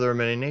a father of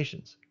many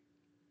nations.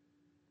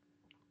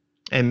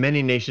 And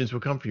many nations will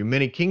come for you.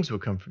 Many kings will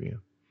come for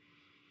you.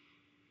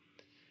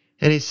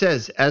 And he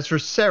says, as for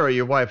Sarah,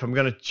 your wife, I'm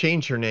going to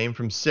change her name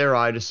from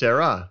Sarai to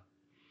Sarah.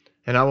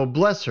 And I will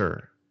bless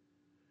her.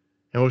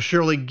 And will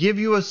surely give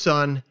you a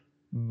son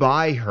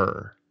by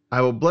her. I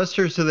will bless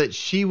her so that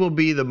she will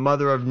be the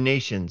mother of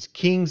nations.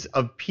 Kings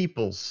of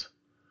peoples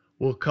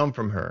will come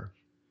from her.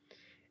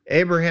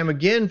 Abraham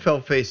again fell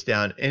face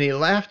down, and he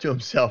laughed to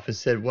himself and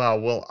said, wow,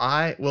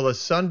 will a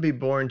son be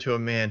born to a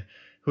man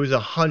who's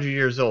 100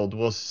 years old?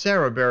 Will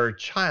Sarah bear a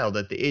child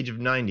at the age of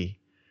 90?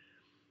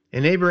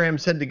 And Abraham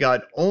said to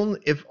God,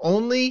 if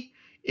only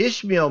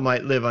Ishmael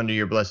might live under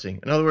your blessing.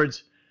 In other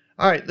words,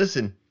 all right,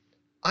 listen,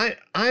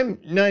 I'm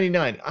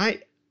 99.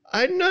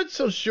 I'm not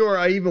so sure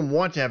I even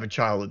want to have a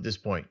child at this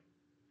point.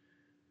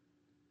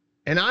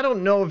 And I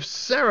don't know if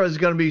Sarah is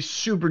going to be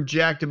super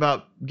jacked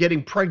about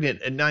getting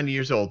pregnant at 90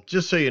 years old,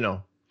 just so you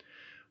know.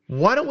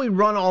 Why don't we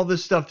run all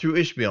this stuff through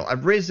Ishmael?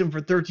 I've raised him for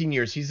 13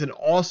 years. He's an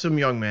awesome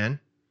young man.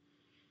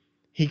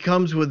 He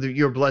comes with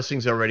your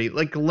blessings already.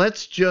 Like,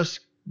 let's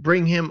just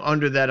bring him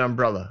under that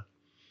umbrella.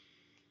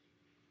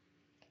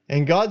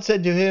 And God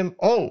said to him,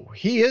 oh,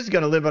 he is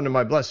going to live under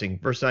my blessing.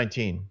 Verse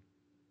 19.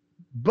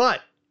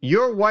 But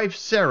your wife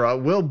Sarah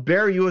will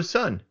bear you a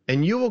son,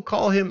 and you will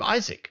call him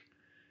Isaac.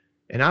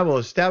 And I will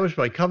establish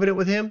my covenant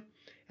with him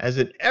as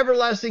an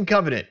everlasting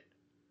covenant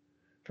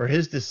for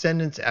his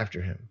descendants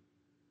after him.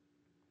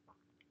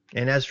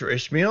 And as for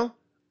Ishmael,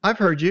 I've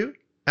heard you.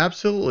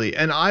 Absolutely.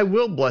 And I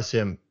will bless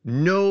him.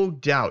 No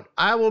doubt.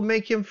 I will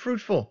make him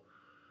fruitful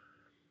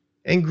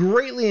and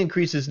greatly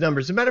increase his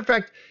numbers. As a matter of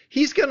fact,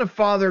 he's going to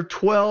father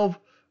 12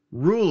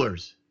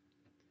 rulers.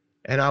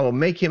 And I will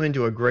make him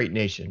into a great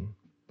nation.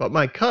 But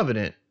my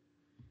covenant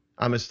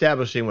I'm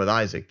establishing with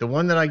Isaac. The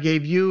one that I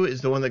gave you is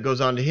the one that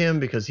goes on to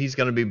him, because he's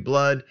going to be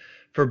blood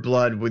for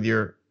blood with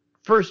your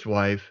first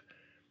wife,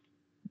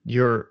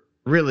 your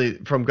really,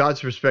 from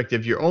God's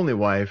perspective, your only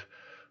wife,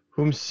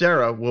 whom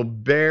Sarah will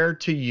bear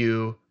to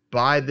you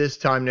by this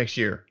time next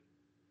year.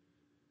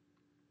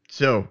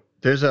 So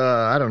there's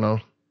a,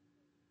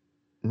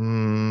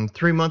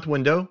 3-month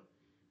window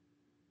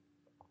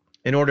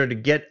in order to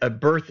get a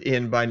birth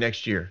in by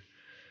next year.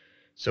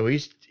 So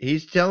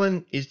he's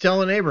telling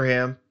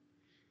Abraham,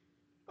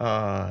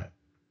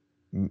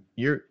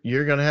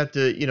 you're gonna have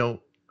to,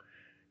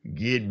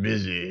 get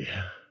busy.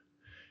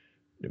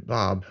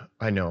 Bob,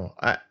 I know.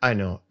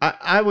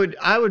 I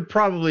would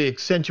probably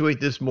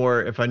accentuate this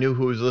more if I knew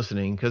who was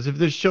listening, because if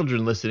there's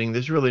children listening,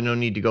 there's really no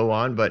need to go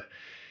on. But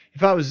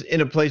if I was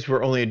in a place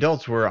where only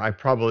adults were, I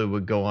probably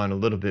would go on a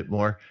little bit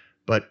more.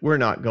 But we're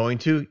not going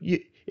to.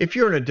 If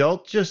you're an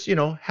adult, just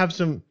have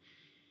some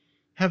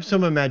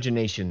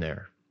imagination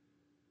there.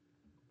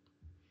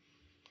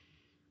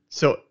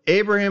 So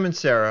Abraham and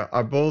Sarah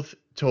are both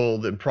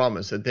told and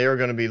promised that they are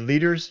going to be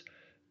leaders.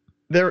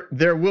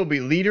 There will be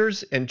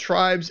leaders and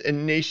tribes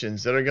and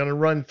nations that are going to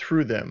run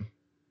through them.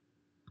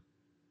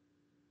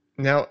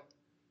 Now,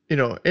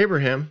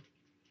 Abraham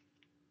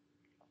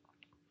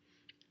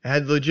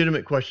had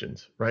legitimate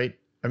questions, right?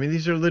 I mean,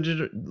 these are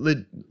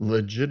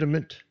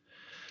legitimate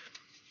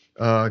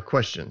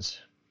questions.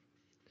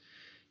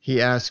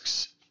 He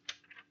asks,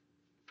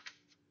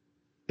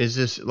 is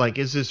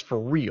this for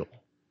real?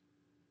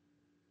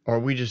 Or are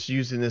we just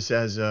using this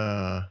as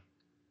a,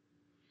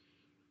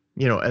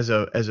 as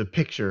a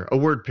picture, a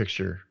word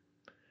picture?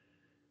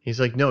 He's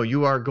like, no,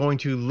 you are going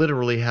to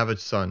literally have a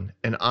son,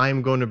 and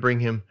I'm going to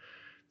bring him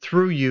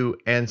through you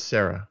and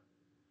Sarah.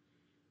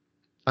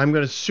 I'm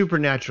going to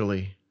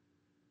supernaturally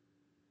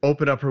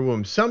open up her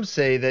womb. Some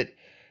say that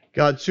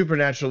God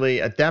supernaturally,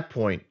 at that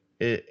point,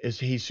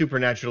 he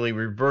supernaturally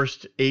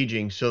reversed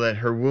aging so that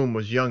her womb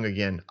was young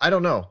again. I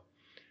don't know.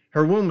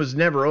 Her womb was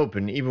never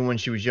open, even when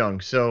she was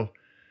young. So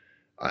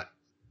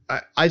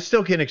I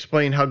still can't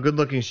explain how good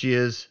looking she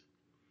is,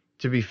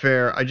 to be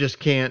fair. I just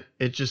can't.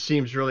 It just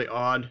seems really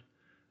odd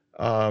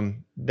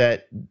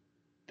that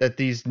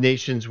these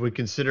nations would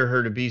consider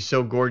her to be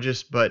so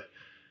gorgeous. But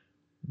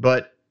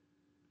But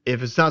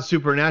if it's not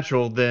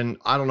supernatural, then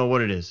I don't know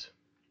what it is.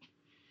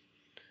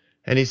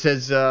 And he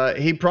says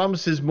he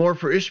promises more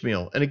for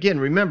Ishmael. And again,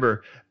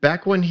 remember,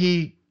 back when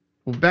he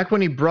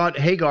brought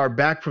Hagar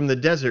back from the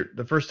desert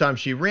the first time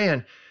she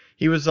ran,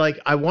 he was like,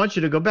 I want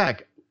you to go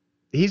back.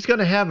 He's going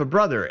to have a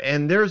brother,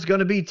 and there's going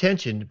to be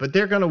tension, but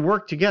they're going to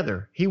work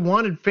together. He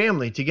wanted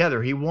family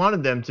together. He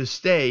wanted them to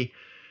stay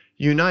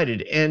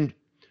united. And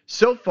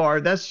so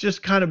far, that's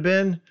just kind of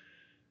been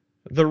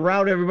the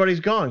route everybody's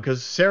gone,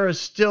 because Sarah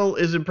still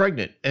isn't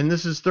pregnant, and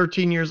this is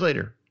 13 years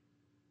later.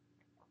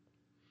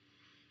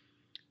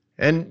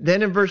 And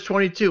then in verse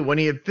 22, when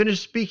he had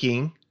finished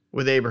speaking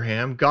with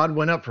Abraham, God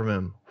went up from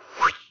him.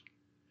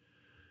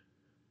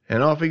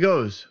 And off he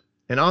goes.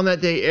 And on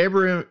that day,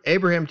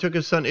 Abraham took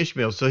his son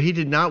Ishmael. So he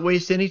did not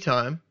waste any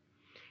time.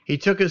 He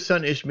took his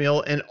son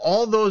Ishmael and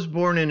all those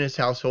born in his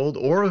household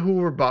or who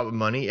were bought with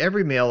money,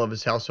 every male of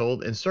his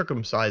household, and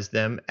circumcised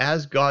them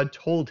as God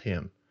told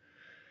him.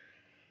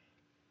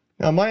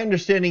 Now, my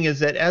understanding is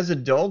that as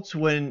adults,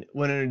 when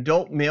an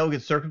adult male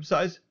gets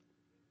circumcised,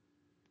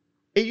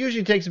 it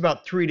usually takes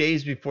about 3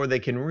 days before they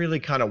can really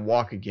kind of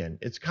walk again.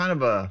 It's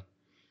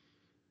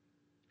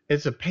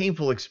a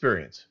painful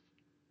experience.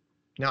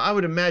 Now, I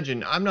would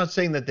imagine, I'm not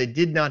saying that they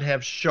did not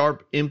have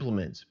sharp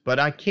implements, but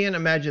I can't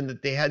imagine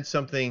that they had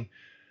something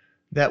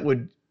that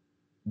wouldn't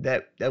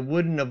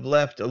have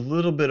left a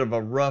little bit of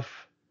a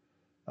rough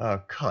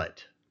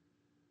cut.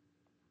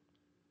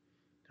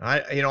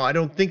 I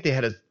don't think they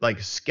had a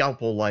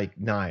scalpel-like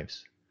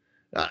knives.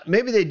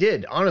 Maybe they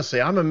did. Honestly,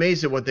 I'm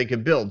amazed at what they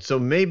could build. So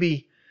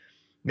maybe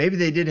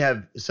they did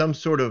have some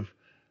sort of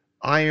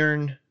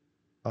iron,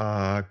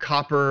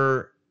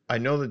 copper. I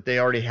know that they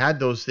already had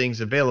those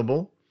things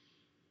available.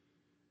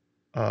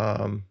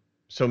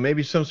 So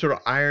maybe some sort of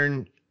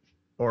iron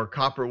or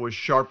copper was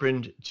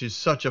sharpened to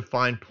such a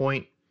fine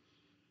point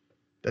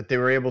that they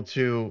were able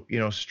to,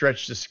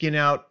 stretch the skin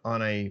out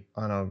on a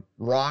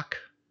rock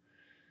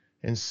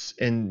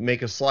and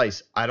make a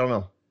slice. I don't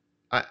know.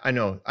 I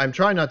know. I'm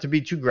trying not to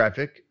be too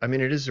graphic. I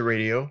mean, it is a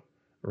radio.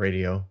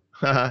 It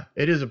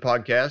is a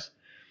podcast.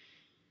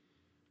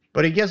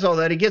 But he gets all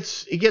that. He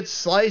gets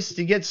sliced.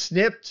 He gets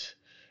snipped.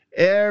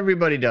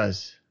 Everybody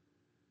does.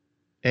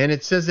 And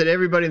it says that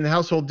everybody in the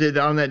household did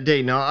on that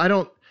day.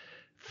 Now,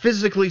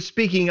 physically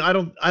speaking, I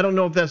don't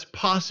know if that's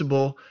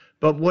possible,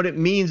 but what it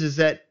means is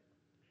that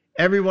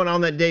everyone on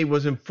that day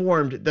was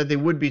informed that they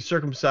would be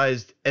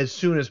circumcised as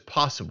soon as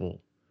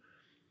possible.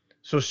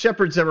 So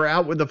shepherds that were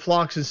out with the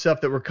flocks and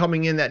stuff that were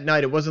coming in that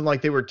night, it wasn't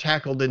like they were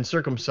tackled and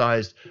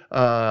circumcised.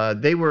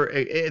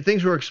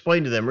 Things were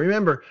explained to them.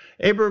 Remember,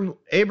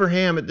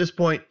 Abraham at this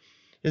point,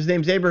 his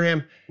name's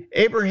Abraham.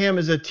 Abraham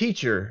is a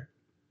teacher.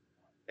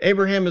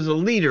 Abraham is a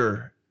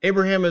leader.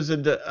 Abraham is a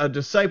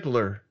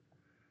discipler.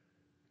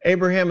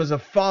 Abraham is a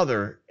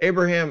father.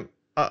 Abraham,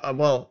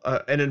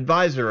 an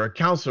advisor, a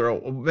counselor,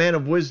 a man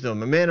of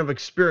wisdom, a man of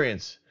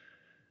experience.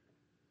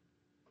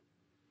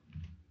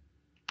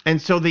 And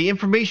so the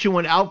information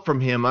went out from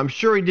him. I'm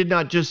sure he did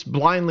not just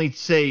blindly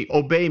say,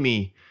 obey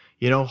me,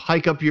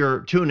 hike up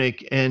your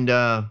tunic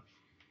and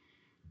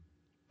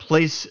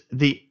place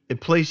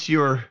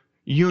your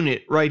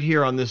unit right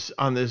here on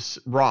this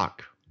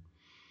rock.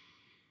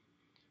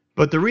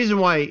 But the reason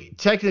why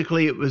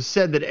technically it was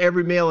said that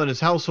every male in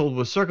his household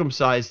was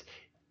circumcised,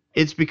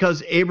 it's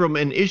because Abram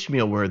and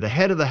Ishmael were the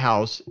head of the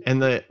house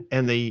and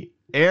the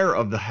heir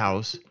of the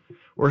house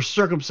were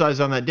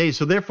circumcised on that day.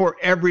 So therefore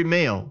every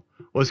male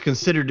was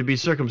considered to be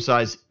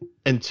circumcised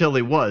until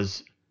he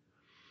was.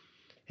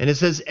 And it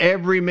says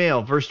every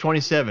male, verse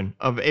 27,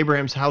 of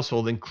Abraham's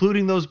household,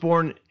 including those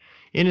born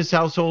in his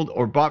household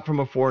or bought from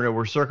a foreigner,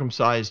 were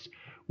circumcised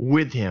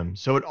with him.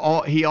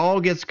 So he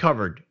all gets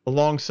covered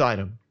alongside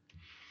him.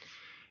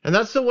 And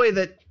that's the way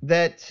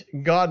that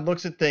God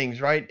looks at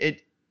things,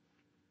 right?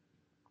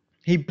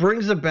 He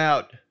brings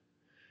about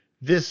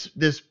this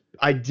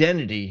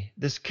identity,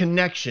 this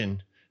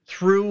connection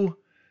through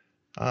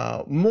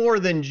more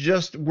than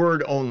just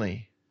word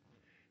only.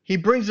 He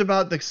brings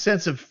about the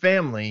sense of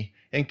family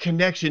and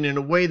connection in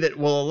a way that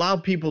will allow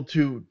people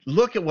to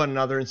look at one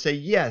another and say,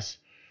 yes,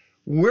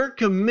 we're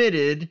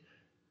committed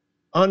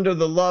under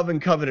the love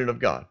and covenant of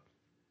God.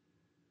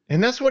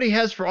 And that's what he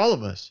has for all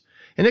of us.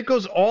 And it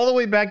goes all the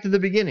way back to the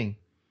beginning.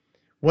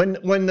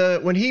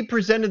 When he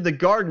presented the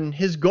garden,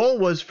 his goal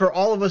was for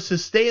all of us to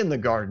stay in the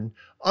garden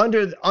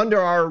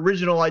under our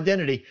original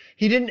identity.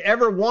 He didn't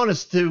ever want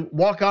us to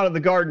walk out of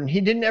the garden.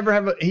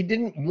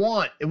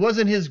 It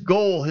wasn't his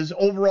goal, his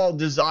overall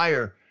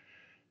desire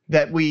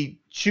that we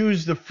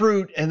choose the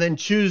fruit and then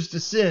choose to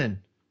sin.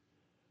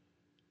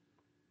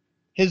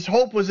 His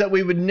hope was that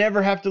we would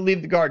never have to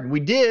leave the garden. We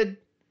did,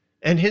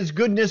 and his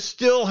goodness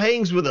still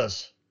hangs with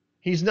us.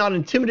 He's not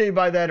intimidated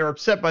by that or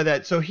upset by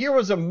that. So here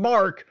was a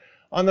mark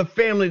on the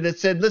family that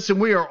said, listen,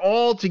 we are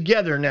all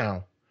together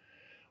now.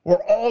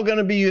 We're all going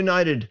to be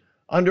united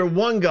under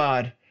one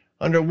God,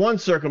 under one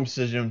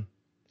circumcision,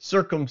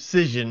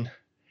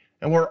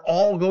 and we're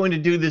all going to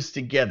do this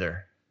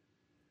together.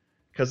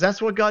 Because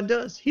that's what God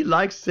does. He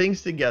likes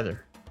things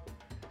together.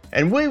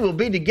 And we will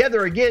be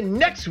together again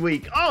next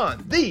week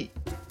on The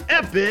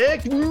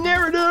Epic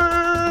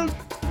Narrative.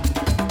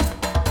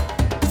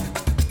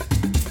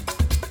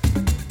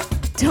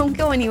 Don't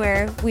go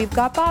anywhere. We've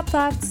got Bob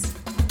Thoughts.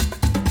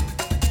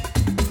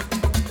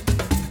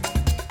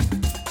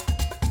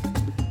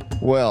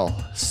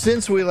 Well,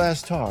 since we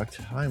last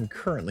talked, I'm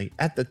currently,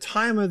 at the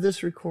time of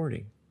this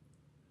recording,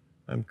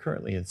 I'm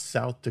currently in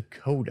South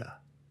Dakota.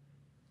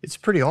 It's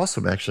pretty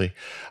awesome, actually.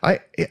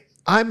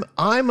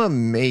 I'm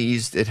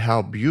amazed at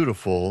how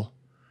beautiful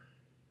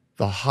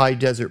the high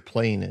desert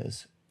plain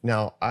is.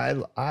 Now, I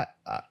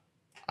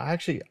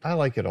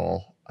like it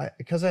all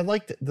because I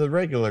liked the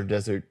regular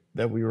desert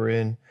that we were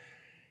in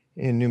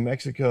New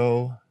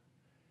Mexico,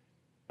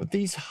 but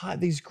these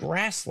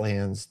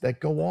grasslands that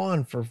go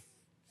on for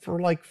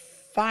like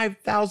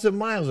 5,000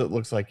 miles, it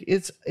looks like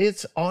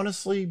it's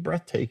honestly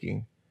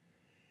breathtaking.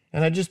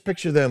 And I just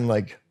picture them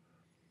like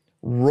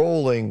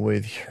rolling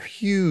with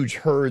huge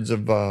herds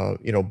of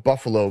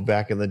buffalo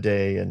back in the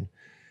day,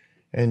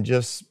 and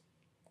just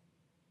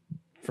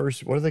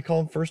what do they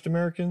call them? First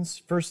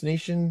Americans, First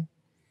Nation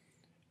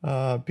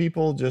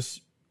people,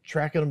 just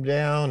tracking them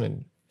down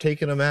and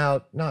taking them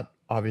out. Not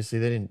obviously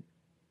they didn't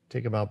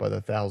take them out by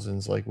the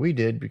thousands like we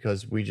did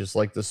because we just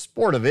like the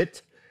sport of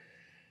it.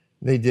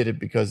 They did it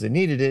because they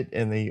needed it,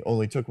 and they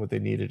only took what they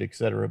needed,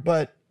 etc.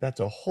 But that's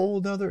a whole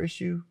nother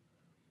issue.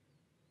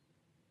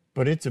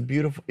 But it's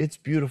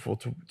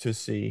beautiful to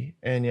see.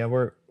 And yeah,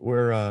 we're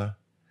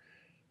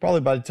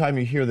probably by the time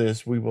you hear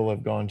this, we will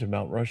have gone to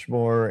Mount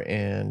Rushmore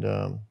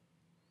and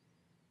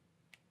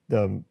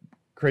the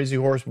Crazy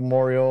Horse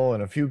Memorial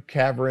and a few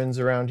caverns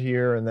around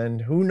here. And then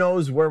who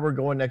knows where we're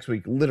going next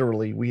week?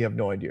 Literally, we have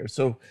no idea.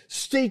 So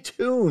stay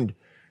tuned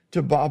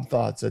to Bob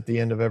Thoughts at the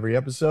end of every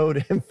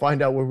episode and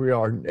find out where we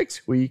are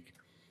next week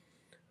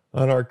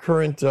on our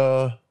current,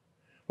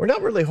 we're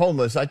not really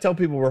homeless. I tell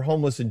people we're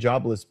homeless and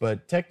jobless,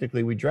 but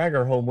technically we drag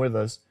our home with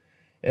us.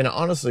 And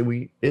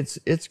honestly,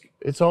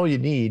 it's all you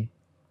need.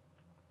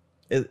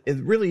 It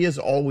really is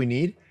all we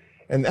need.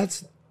 And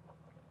that's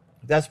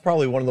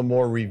probably one of the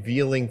more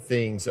revealing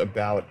things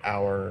about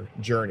our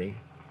journey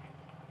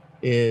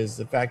is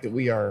the fact that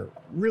we are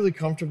really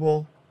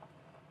comfortable.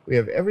 We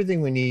have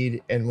everything we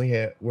need, and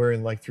we're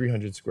in like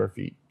 300 square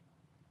feet,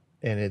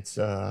 and it's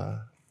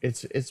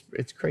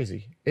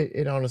crazy.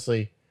 It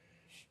honestly,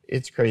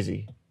 it's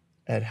crazy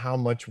at how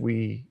much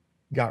we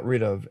got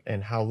rid of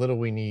and how little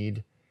we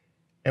need,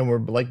 and we're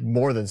like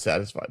more than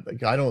satisfied.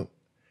 Like I don't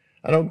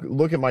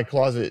look at my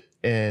closet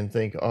and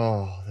think,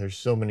 oh, there's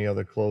so many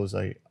other clothes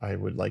I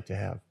would like to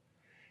have.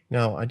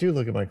 Now I do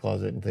look at my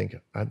closet and think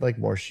I'd like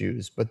more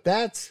shoes, but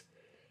that's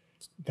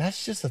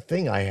just a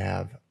thing I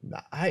have.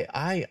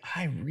 I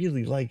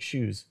really like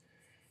shoes.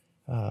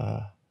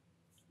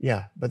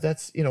 Yeah, but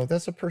that's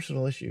a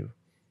personal issue.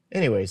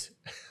 Anyways,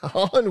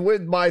 on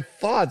with my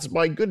thoughts.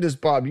 My goodness,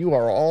 Bob, you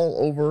are all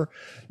over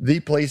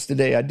the place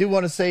today. I do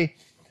want to say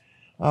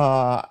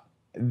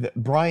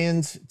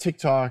Brian's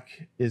TikTok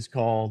is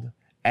called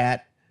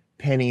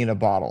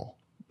 @penny-in-a-bottle.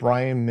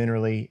 Brian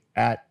Minerly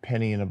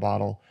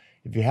 @penny-in-a-bottle.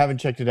 If you haven't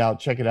checked it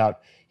out, check it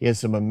out. He has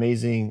some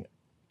amazing,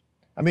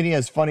 he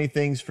has funny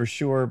things for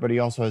sure, but he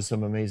also has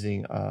some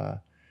amazing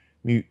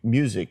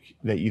music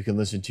that you can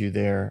listen to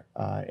there.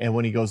 And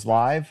when he goes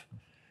live,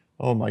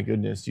 oh my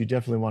goodness, you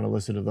definitely want to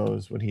listen to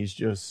those when he's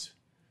just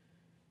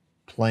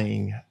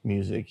playing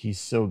music. He's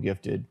so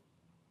gifted.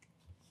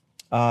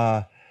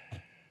 And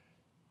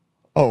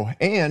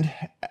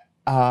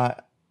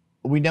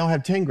we now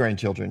have 10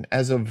 grandchildren.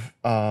 As of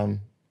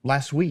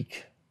last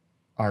week,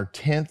 our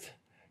 10th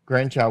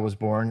grandchild was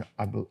born.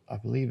 I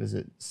believe, is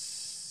it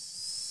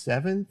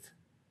 7th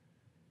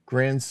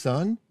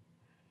grandson?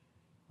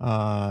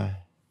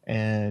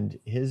 And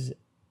his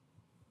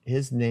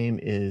name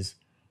is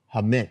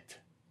Hamit.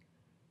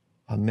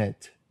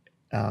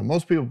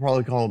 Most people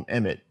probably call him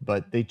Emmett,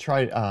 but they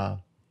tried,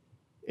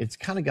 it's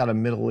kind of got a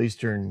Middle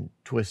Eastern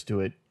twist to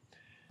it.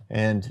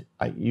 And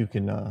you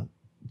can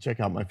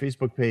check out my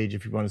Facebook page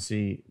if you want to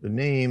see the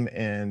name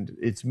and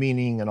its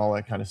meaning and all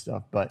that kind of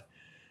stuff. But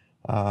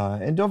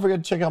and don't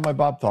forget to check out my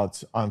Bob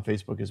Thoughts on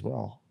Facebook as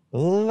well.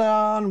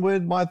 On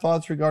with my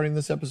thoughts regarding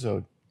this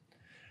episode.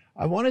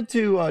 I wanted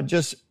to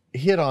just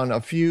hit on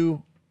a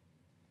few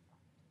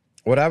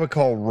what I would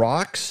call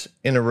rocks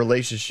in a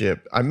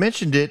relationship. I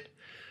mentioned it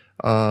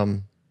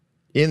in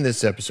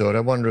this episode. I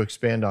wanted to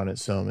expand on it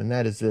some, and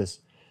that is this.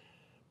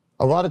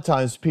 A lot of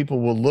times people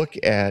will look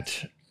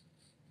at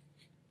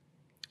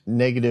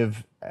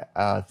negative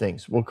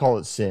things. We'll call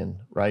it sin,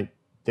 right?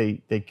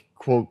 They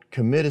quote,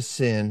 commit a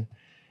sin,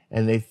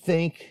 and they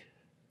think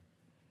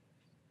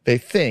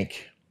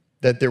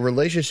that their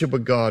relationship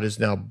with God is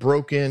now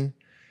broken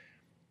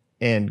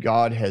and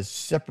God has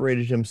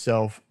separated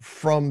himself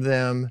from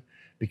them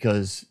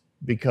because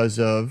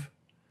of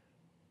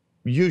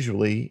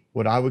usually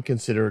what I would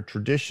consider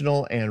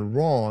traditional and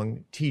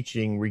wrong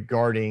teaching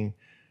regarding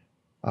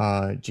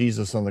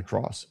Jesus on the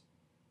cross.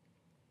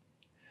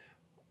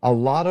 A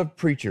lot of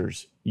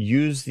preachers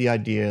use the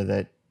idea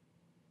that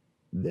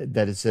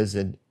that it says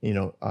in,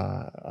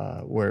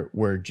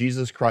 where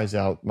Jesus cries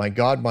out, my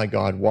God,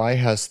 why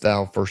hast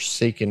thou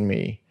forsaken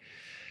me?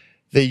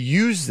 They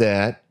use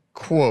that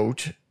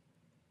quote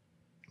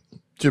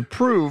to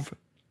prove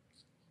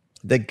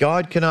that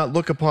God cannot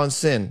look upon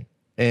sin.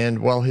 And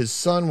while his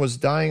son was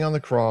dying on the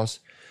cross,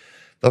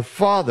 the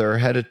Father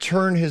had to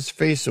turn his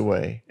face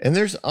away. And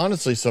there's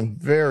honestly some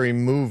very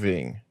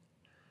moving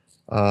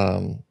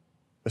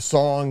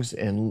songs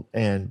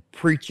and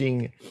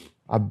preaching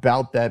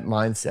about that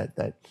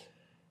mindset,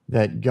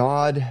 that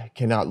God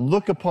cannot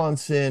look upon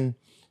sin,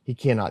 he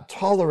cannot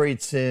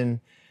tolerate sin,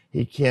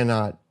 he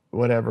cannot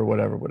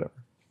whatever.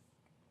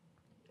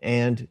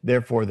 And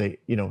therefore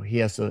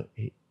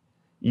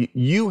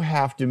you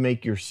have to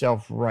make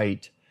yourself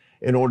right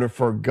in order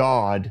for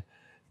God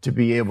to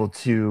be able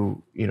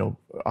to,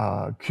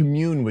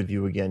 commune with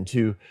you again,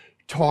 to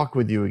talk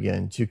with you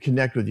again, to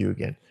connect with you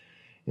again.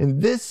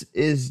 And this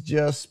is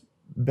just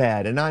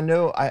bad. And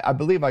I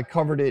believe I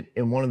covered it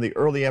in one of the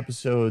early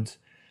episodes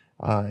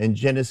in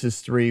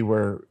Genesis 3,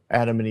 where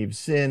Adam and Eve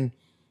sin,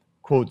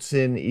 quote,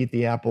 sin, eat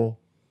the apple.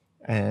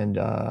 And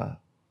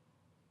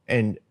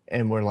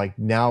we're like,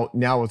 now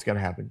what's going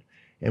to happen?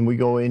 And we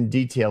go in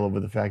detail over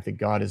the fact that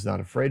God is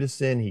not afraid of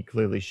sin. He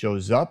clearly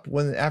shows up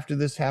after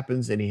this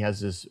happens, and he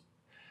has this,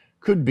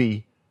 could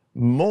be,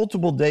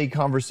 multiple day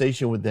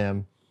conversation with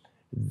them.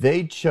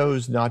 They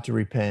chose not to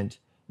repent.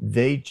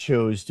 They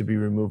chose to be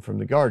removed from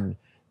the garden.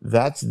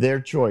 That's their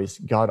choice.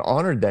 God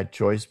honored that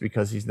choice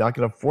because he's not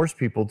going to force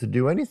people to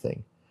do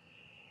anything.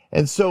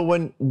 And so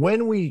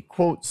when we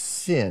quote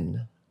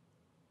sin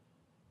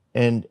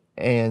and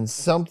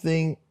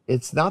something,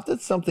 it's not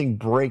that something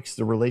breaks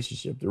the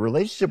relationship. The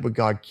relationship with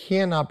God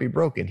cannot be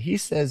broken. He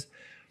says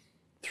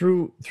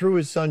through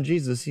his son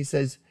Jesus, he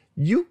says,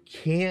 you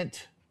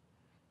can't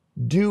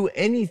do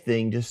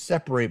anything to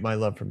separate my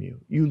love from you.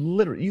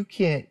 You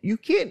can't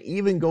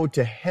even go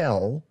to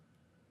hell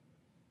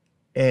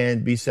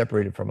and be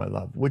separated from my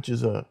love, which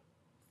is a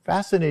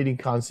fascinating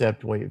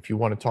concept if you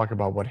want to talk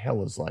about what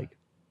hell is like.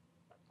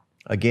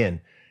 Again,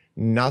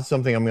 not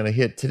something I'm going to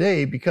hit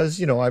today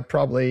because, I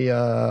probably,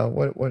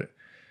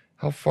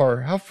 how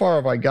far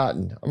have I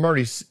gotten? I'm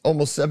already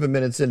almost 7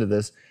 minutes into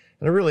this,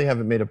 and I really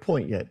haven't made a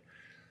point yet.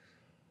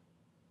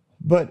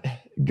 But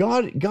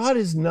God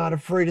is not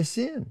afraid of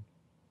sin.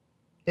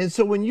 And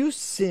so when you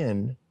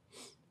sin,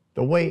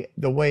 the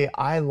way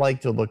I like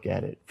to look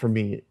at it, for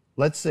me,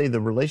 let's say the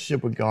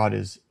relationship with God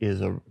is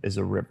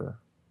a river,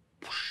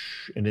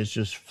 and it's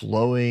just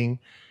flowing,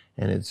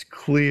 and it's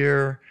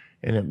clear,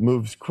 and it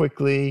moves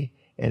quickly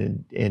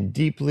and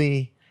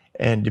deeply,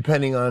 and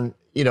depending on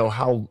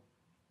how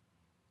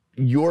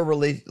your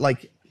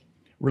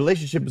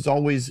relationship is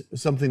always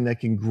something that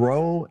can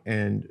grow,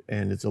 and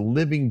it's a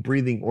living,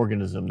 breathing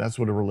organism. That's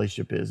what a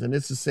relationship is, and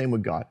it's the same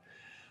with God.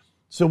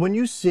 So when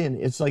you sin,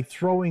 it's like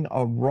throwing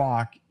a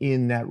rock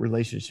in that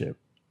relationship.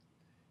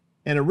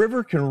 And a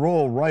river can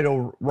roll right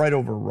over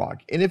a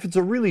rock. And if it's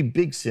a really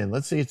big sin,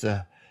 let's say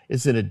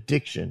it's an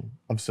addiction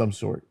of some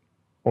sort,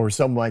 or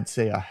some might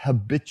say a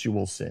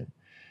habitual sin,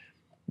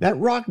 that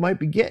rock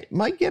might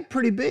get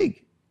pretty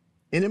big.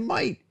 And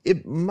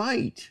it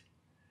might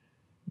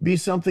be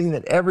something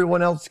that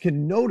everyone else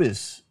can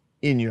notice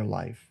in your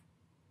life.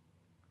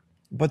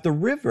 But the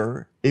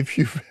river, if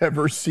you've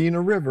ever seen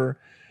a river,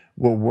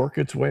 will work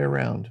its way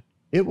around.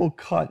 It will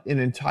cut an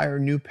entire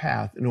new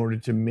path in order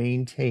to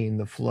maintain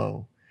the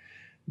flow.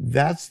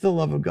 That's the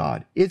love of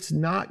God. It's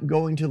not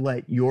going to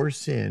let your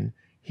sin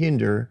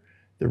hinder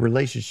the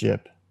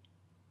relationship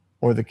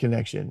or the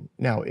connection.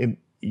 Now,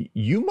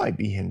 you might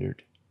be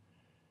hindered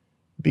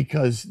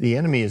because the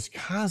enemy is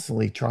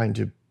constantly trying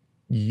to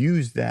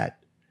use that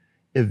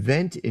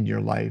event in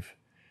your life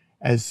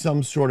as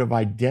some sort of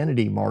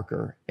identity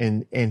marker.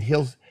 And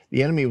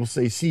the enemy will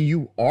say, see,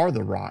 you are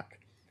the rock.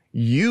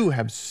 You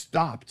have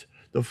stopped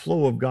the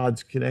flow of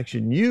God's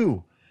connection.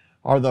 You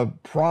are the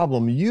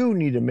problem. You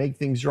need to make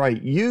things right.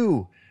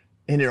 And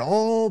it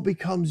all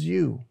becomes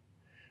you.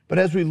 But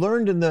as we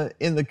learned in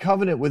the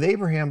covenant with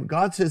Abraham,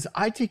 God says,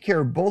 I take care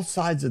of both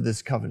sides of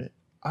this covenant.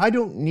 I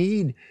don't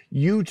need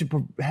you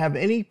to have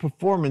any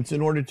performance in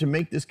order to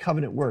make this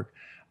covenant work.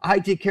 I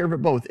take care of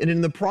it both. And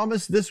in the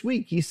promise this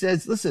week, he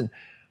says, listen,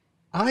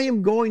 I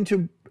am going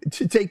to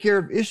take care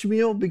of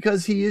Ishmael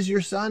because he is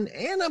your son,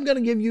 and I'm going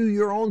to give you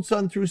your own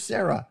son through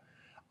Sarah.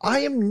 I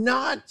am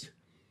not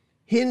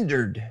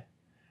hindered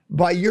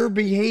by your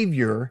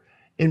behavior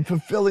in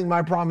fulfilling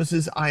my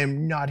promises. I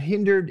am not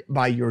hindered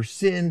by your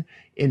sin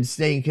in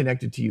staying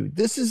connected to you.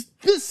 This is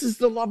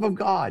the love of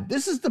God.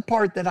 This is the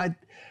part that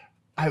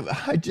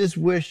I just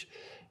wish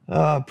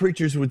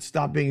preachers would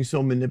stop being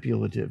so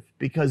manipulative,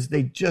 because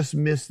they just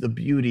miss the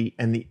beauty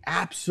and the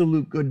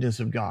absolute goodness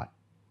of God.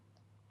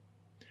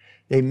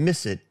 They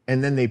miss it,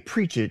 and then they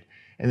preach it,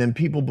 and then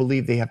people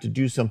believe they have to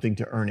do something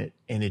to earn it,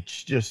 and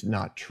it's just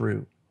not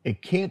true.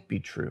 It can't be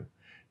true,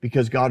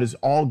 because God is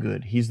all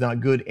good. He's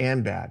not good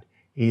and bad.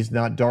 He's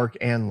not dark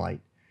and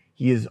light.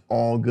 He is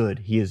all good.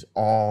 He is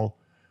all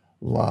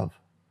love.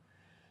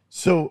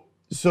 So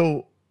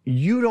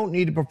you don't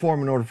need to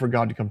perform in order for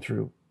God to come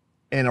through.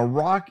 and a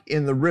rock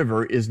in the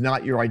river is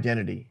not your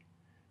identity,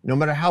 no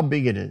matter how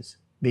big it is.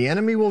 The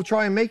enemy will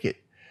try and make it.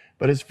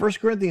 But as 1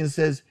 Corinthians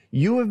says,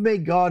 you have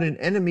made God an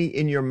enemy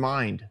in your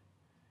mind.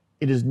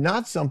 It is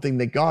not something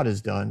that God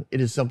has done.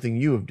 It is something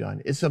you have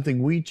done. It's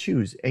something we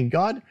choose. And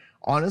God,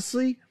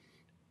 honestly,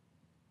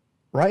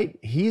 right?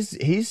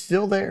 He's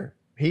still there.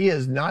 He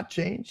has not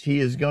changed. He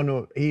is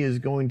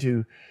going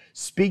to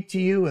speak to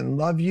you and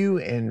love you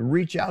and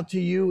reach out to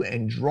you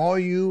and draw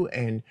you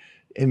and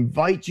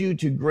invite you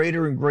to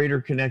greater and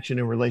greater connection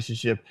and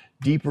relationship,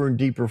 deeper and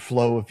deeper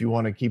flow, if you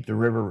want to keep the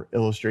river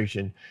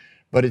illustration.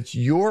 But it's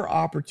your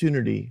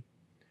opportunity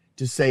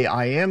to say,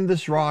 I am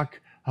this rock.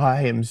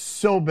 I am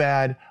so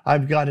bad.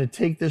 I've got to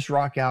take this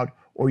rock out.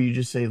 Or you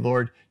just say,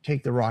 Lord,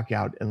 take the rock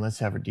out and let's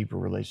have a deeper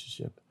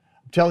relationship.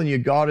 I'm telling you,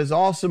 God is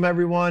awesome,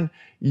 everyone.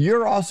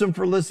 You're awesome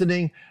for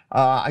listening.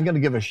 I'm going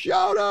to give a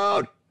shout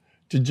out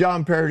to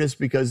John Paradis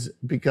because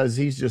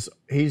he's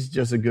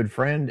just a good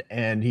friend,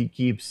 and he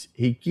keeps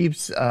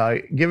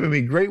giving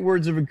me great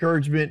words of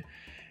encouragement,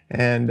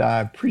 and I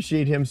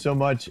appreciate him so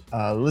much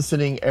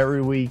listening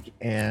every week.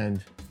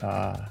 And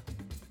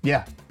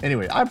yeah,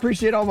 anyway, I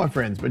appreciate all my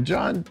friends, but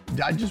John,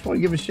 I just want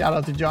to give a shout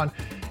out to John.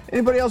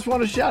 Anybody else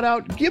want a shout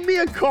out? Give me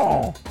a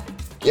call.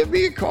 Give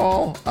me a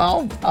call.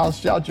 I'll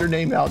shout your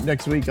name out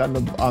next week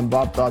on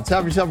Bob Thoughts.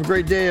 Have yourself a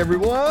great day,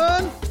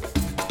 everyone.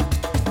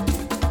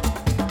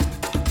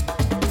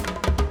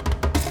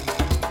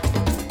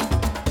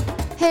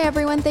 Hey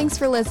everyone, thanks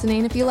for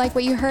listening. If you like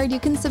what you heard, you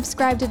can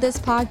subscribe to this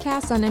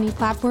podcast on any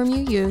platform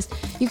you use.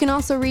 You can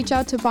also reach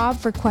out to Bob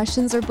for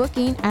questions or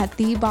booking at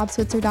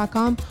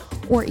thebobswitzer.com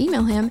or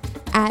email him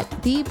at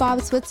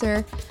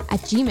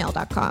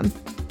thebobswitzer@gmail.com.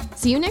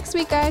 See you next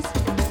week, guys.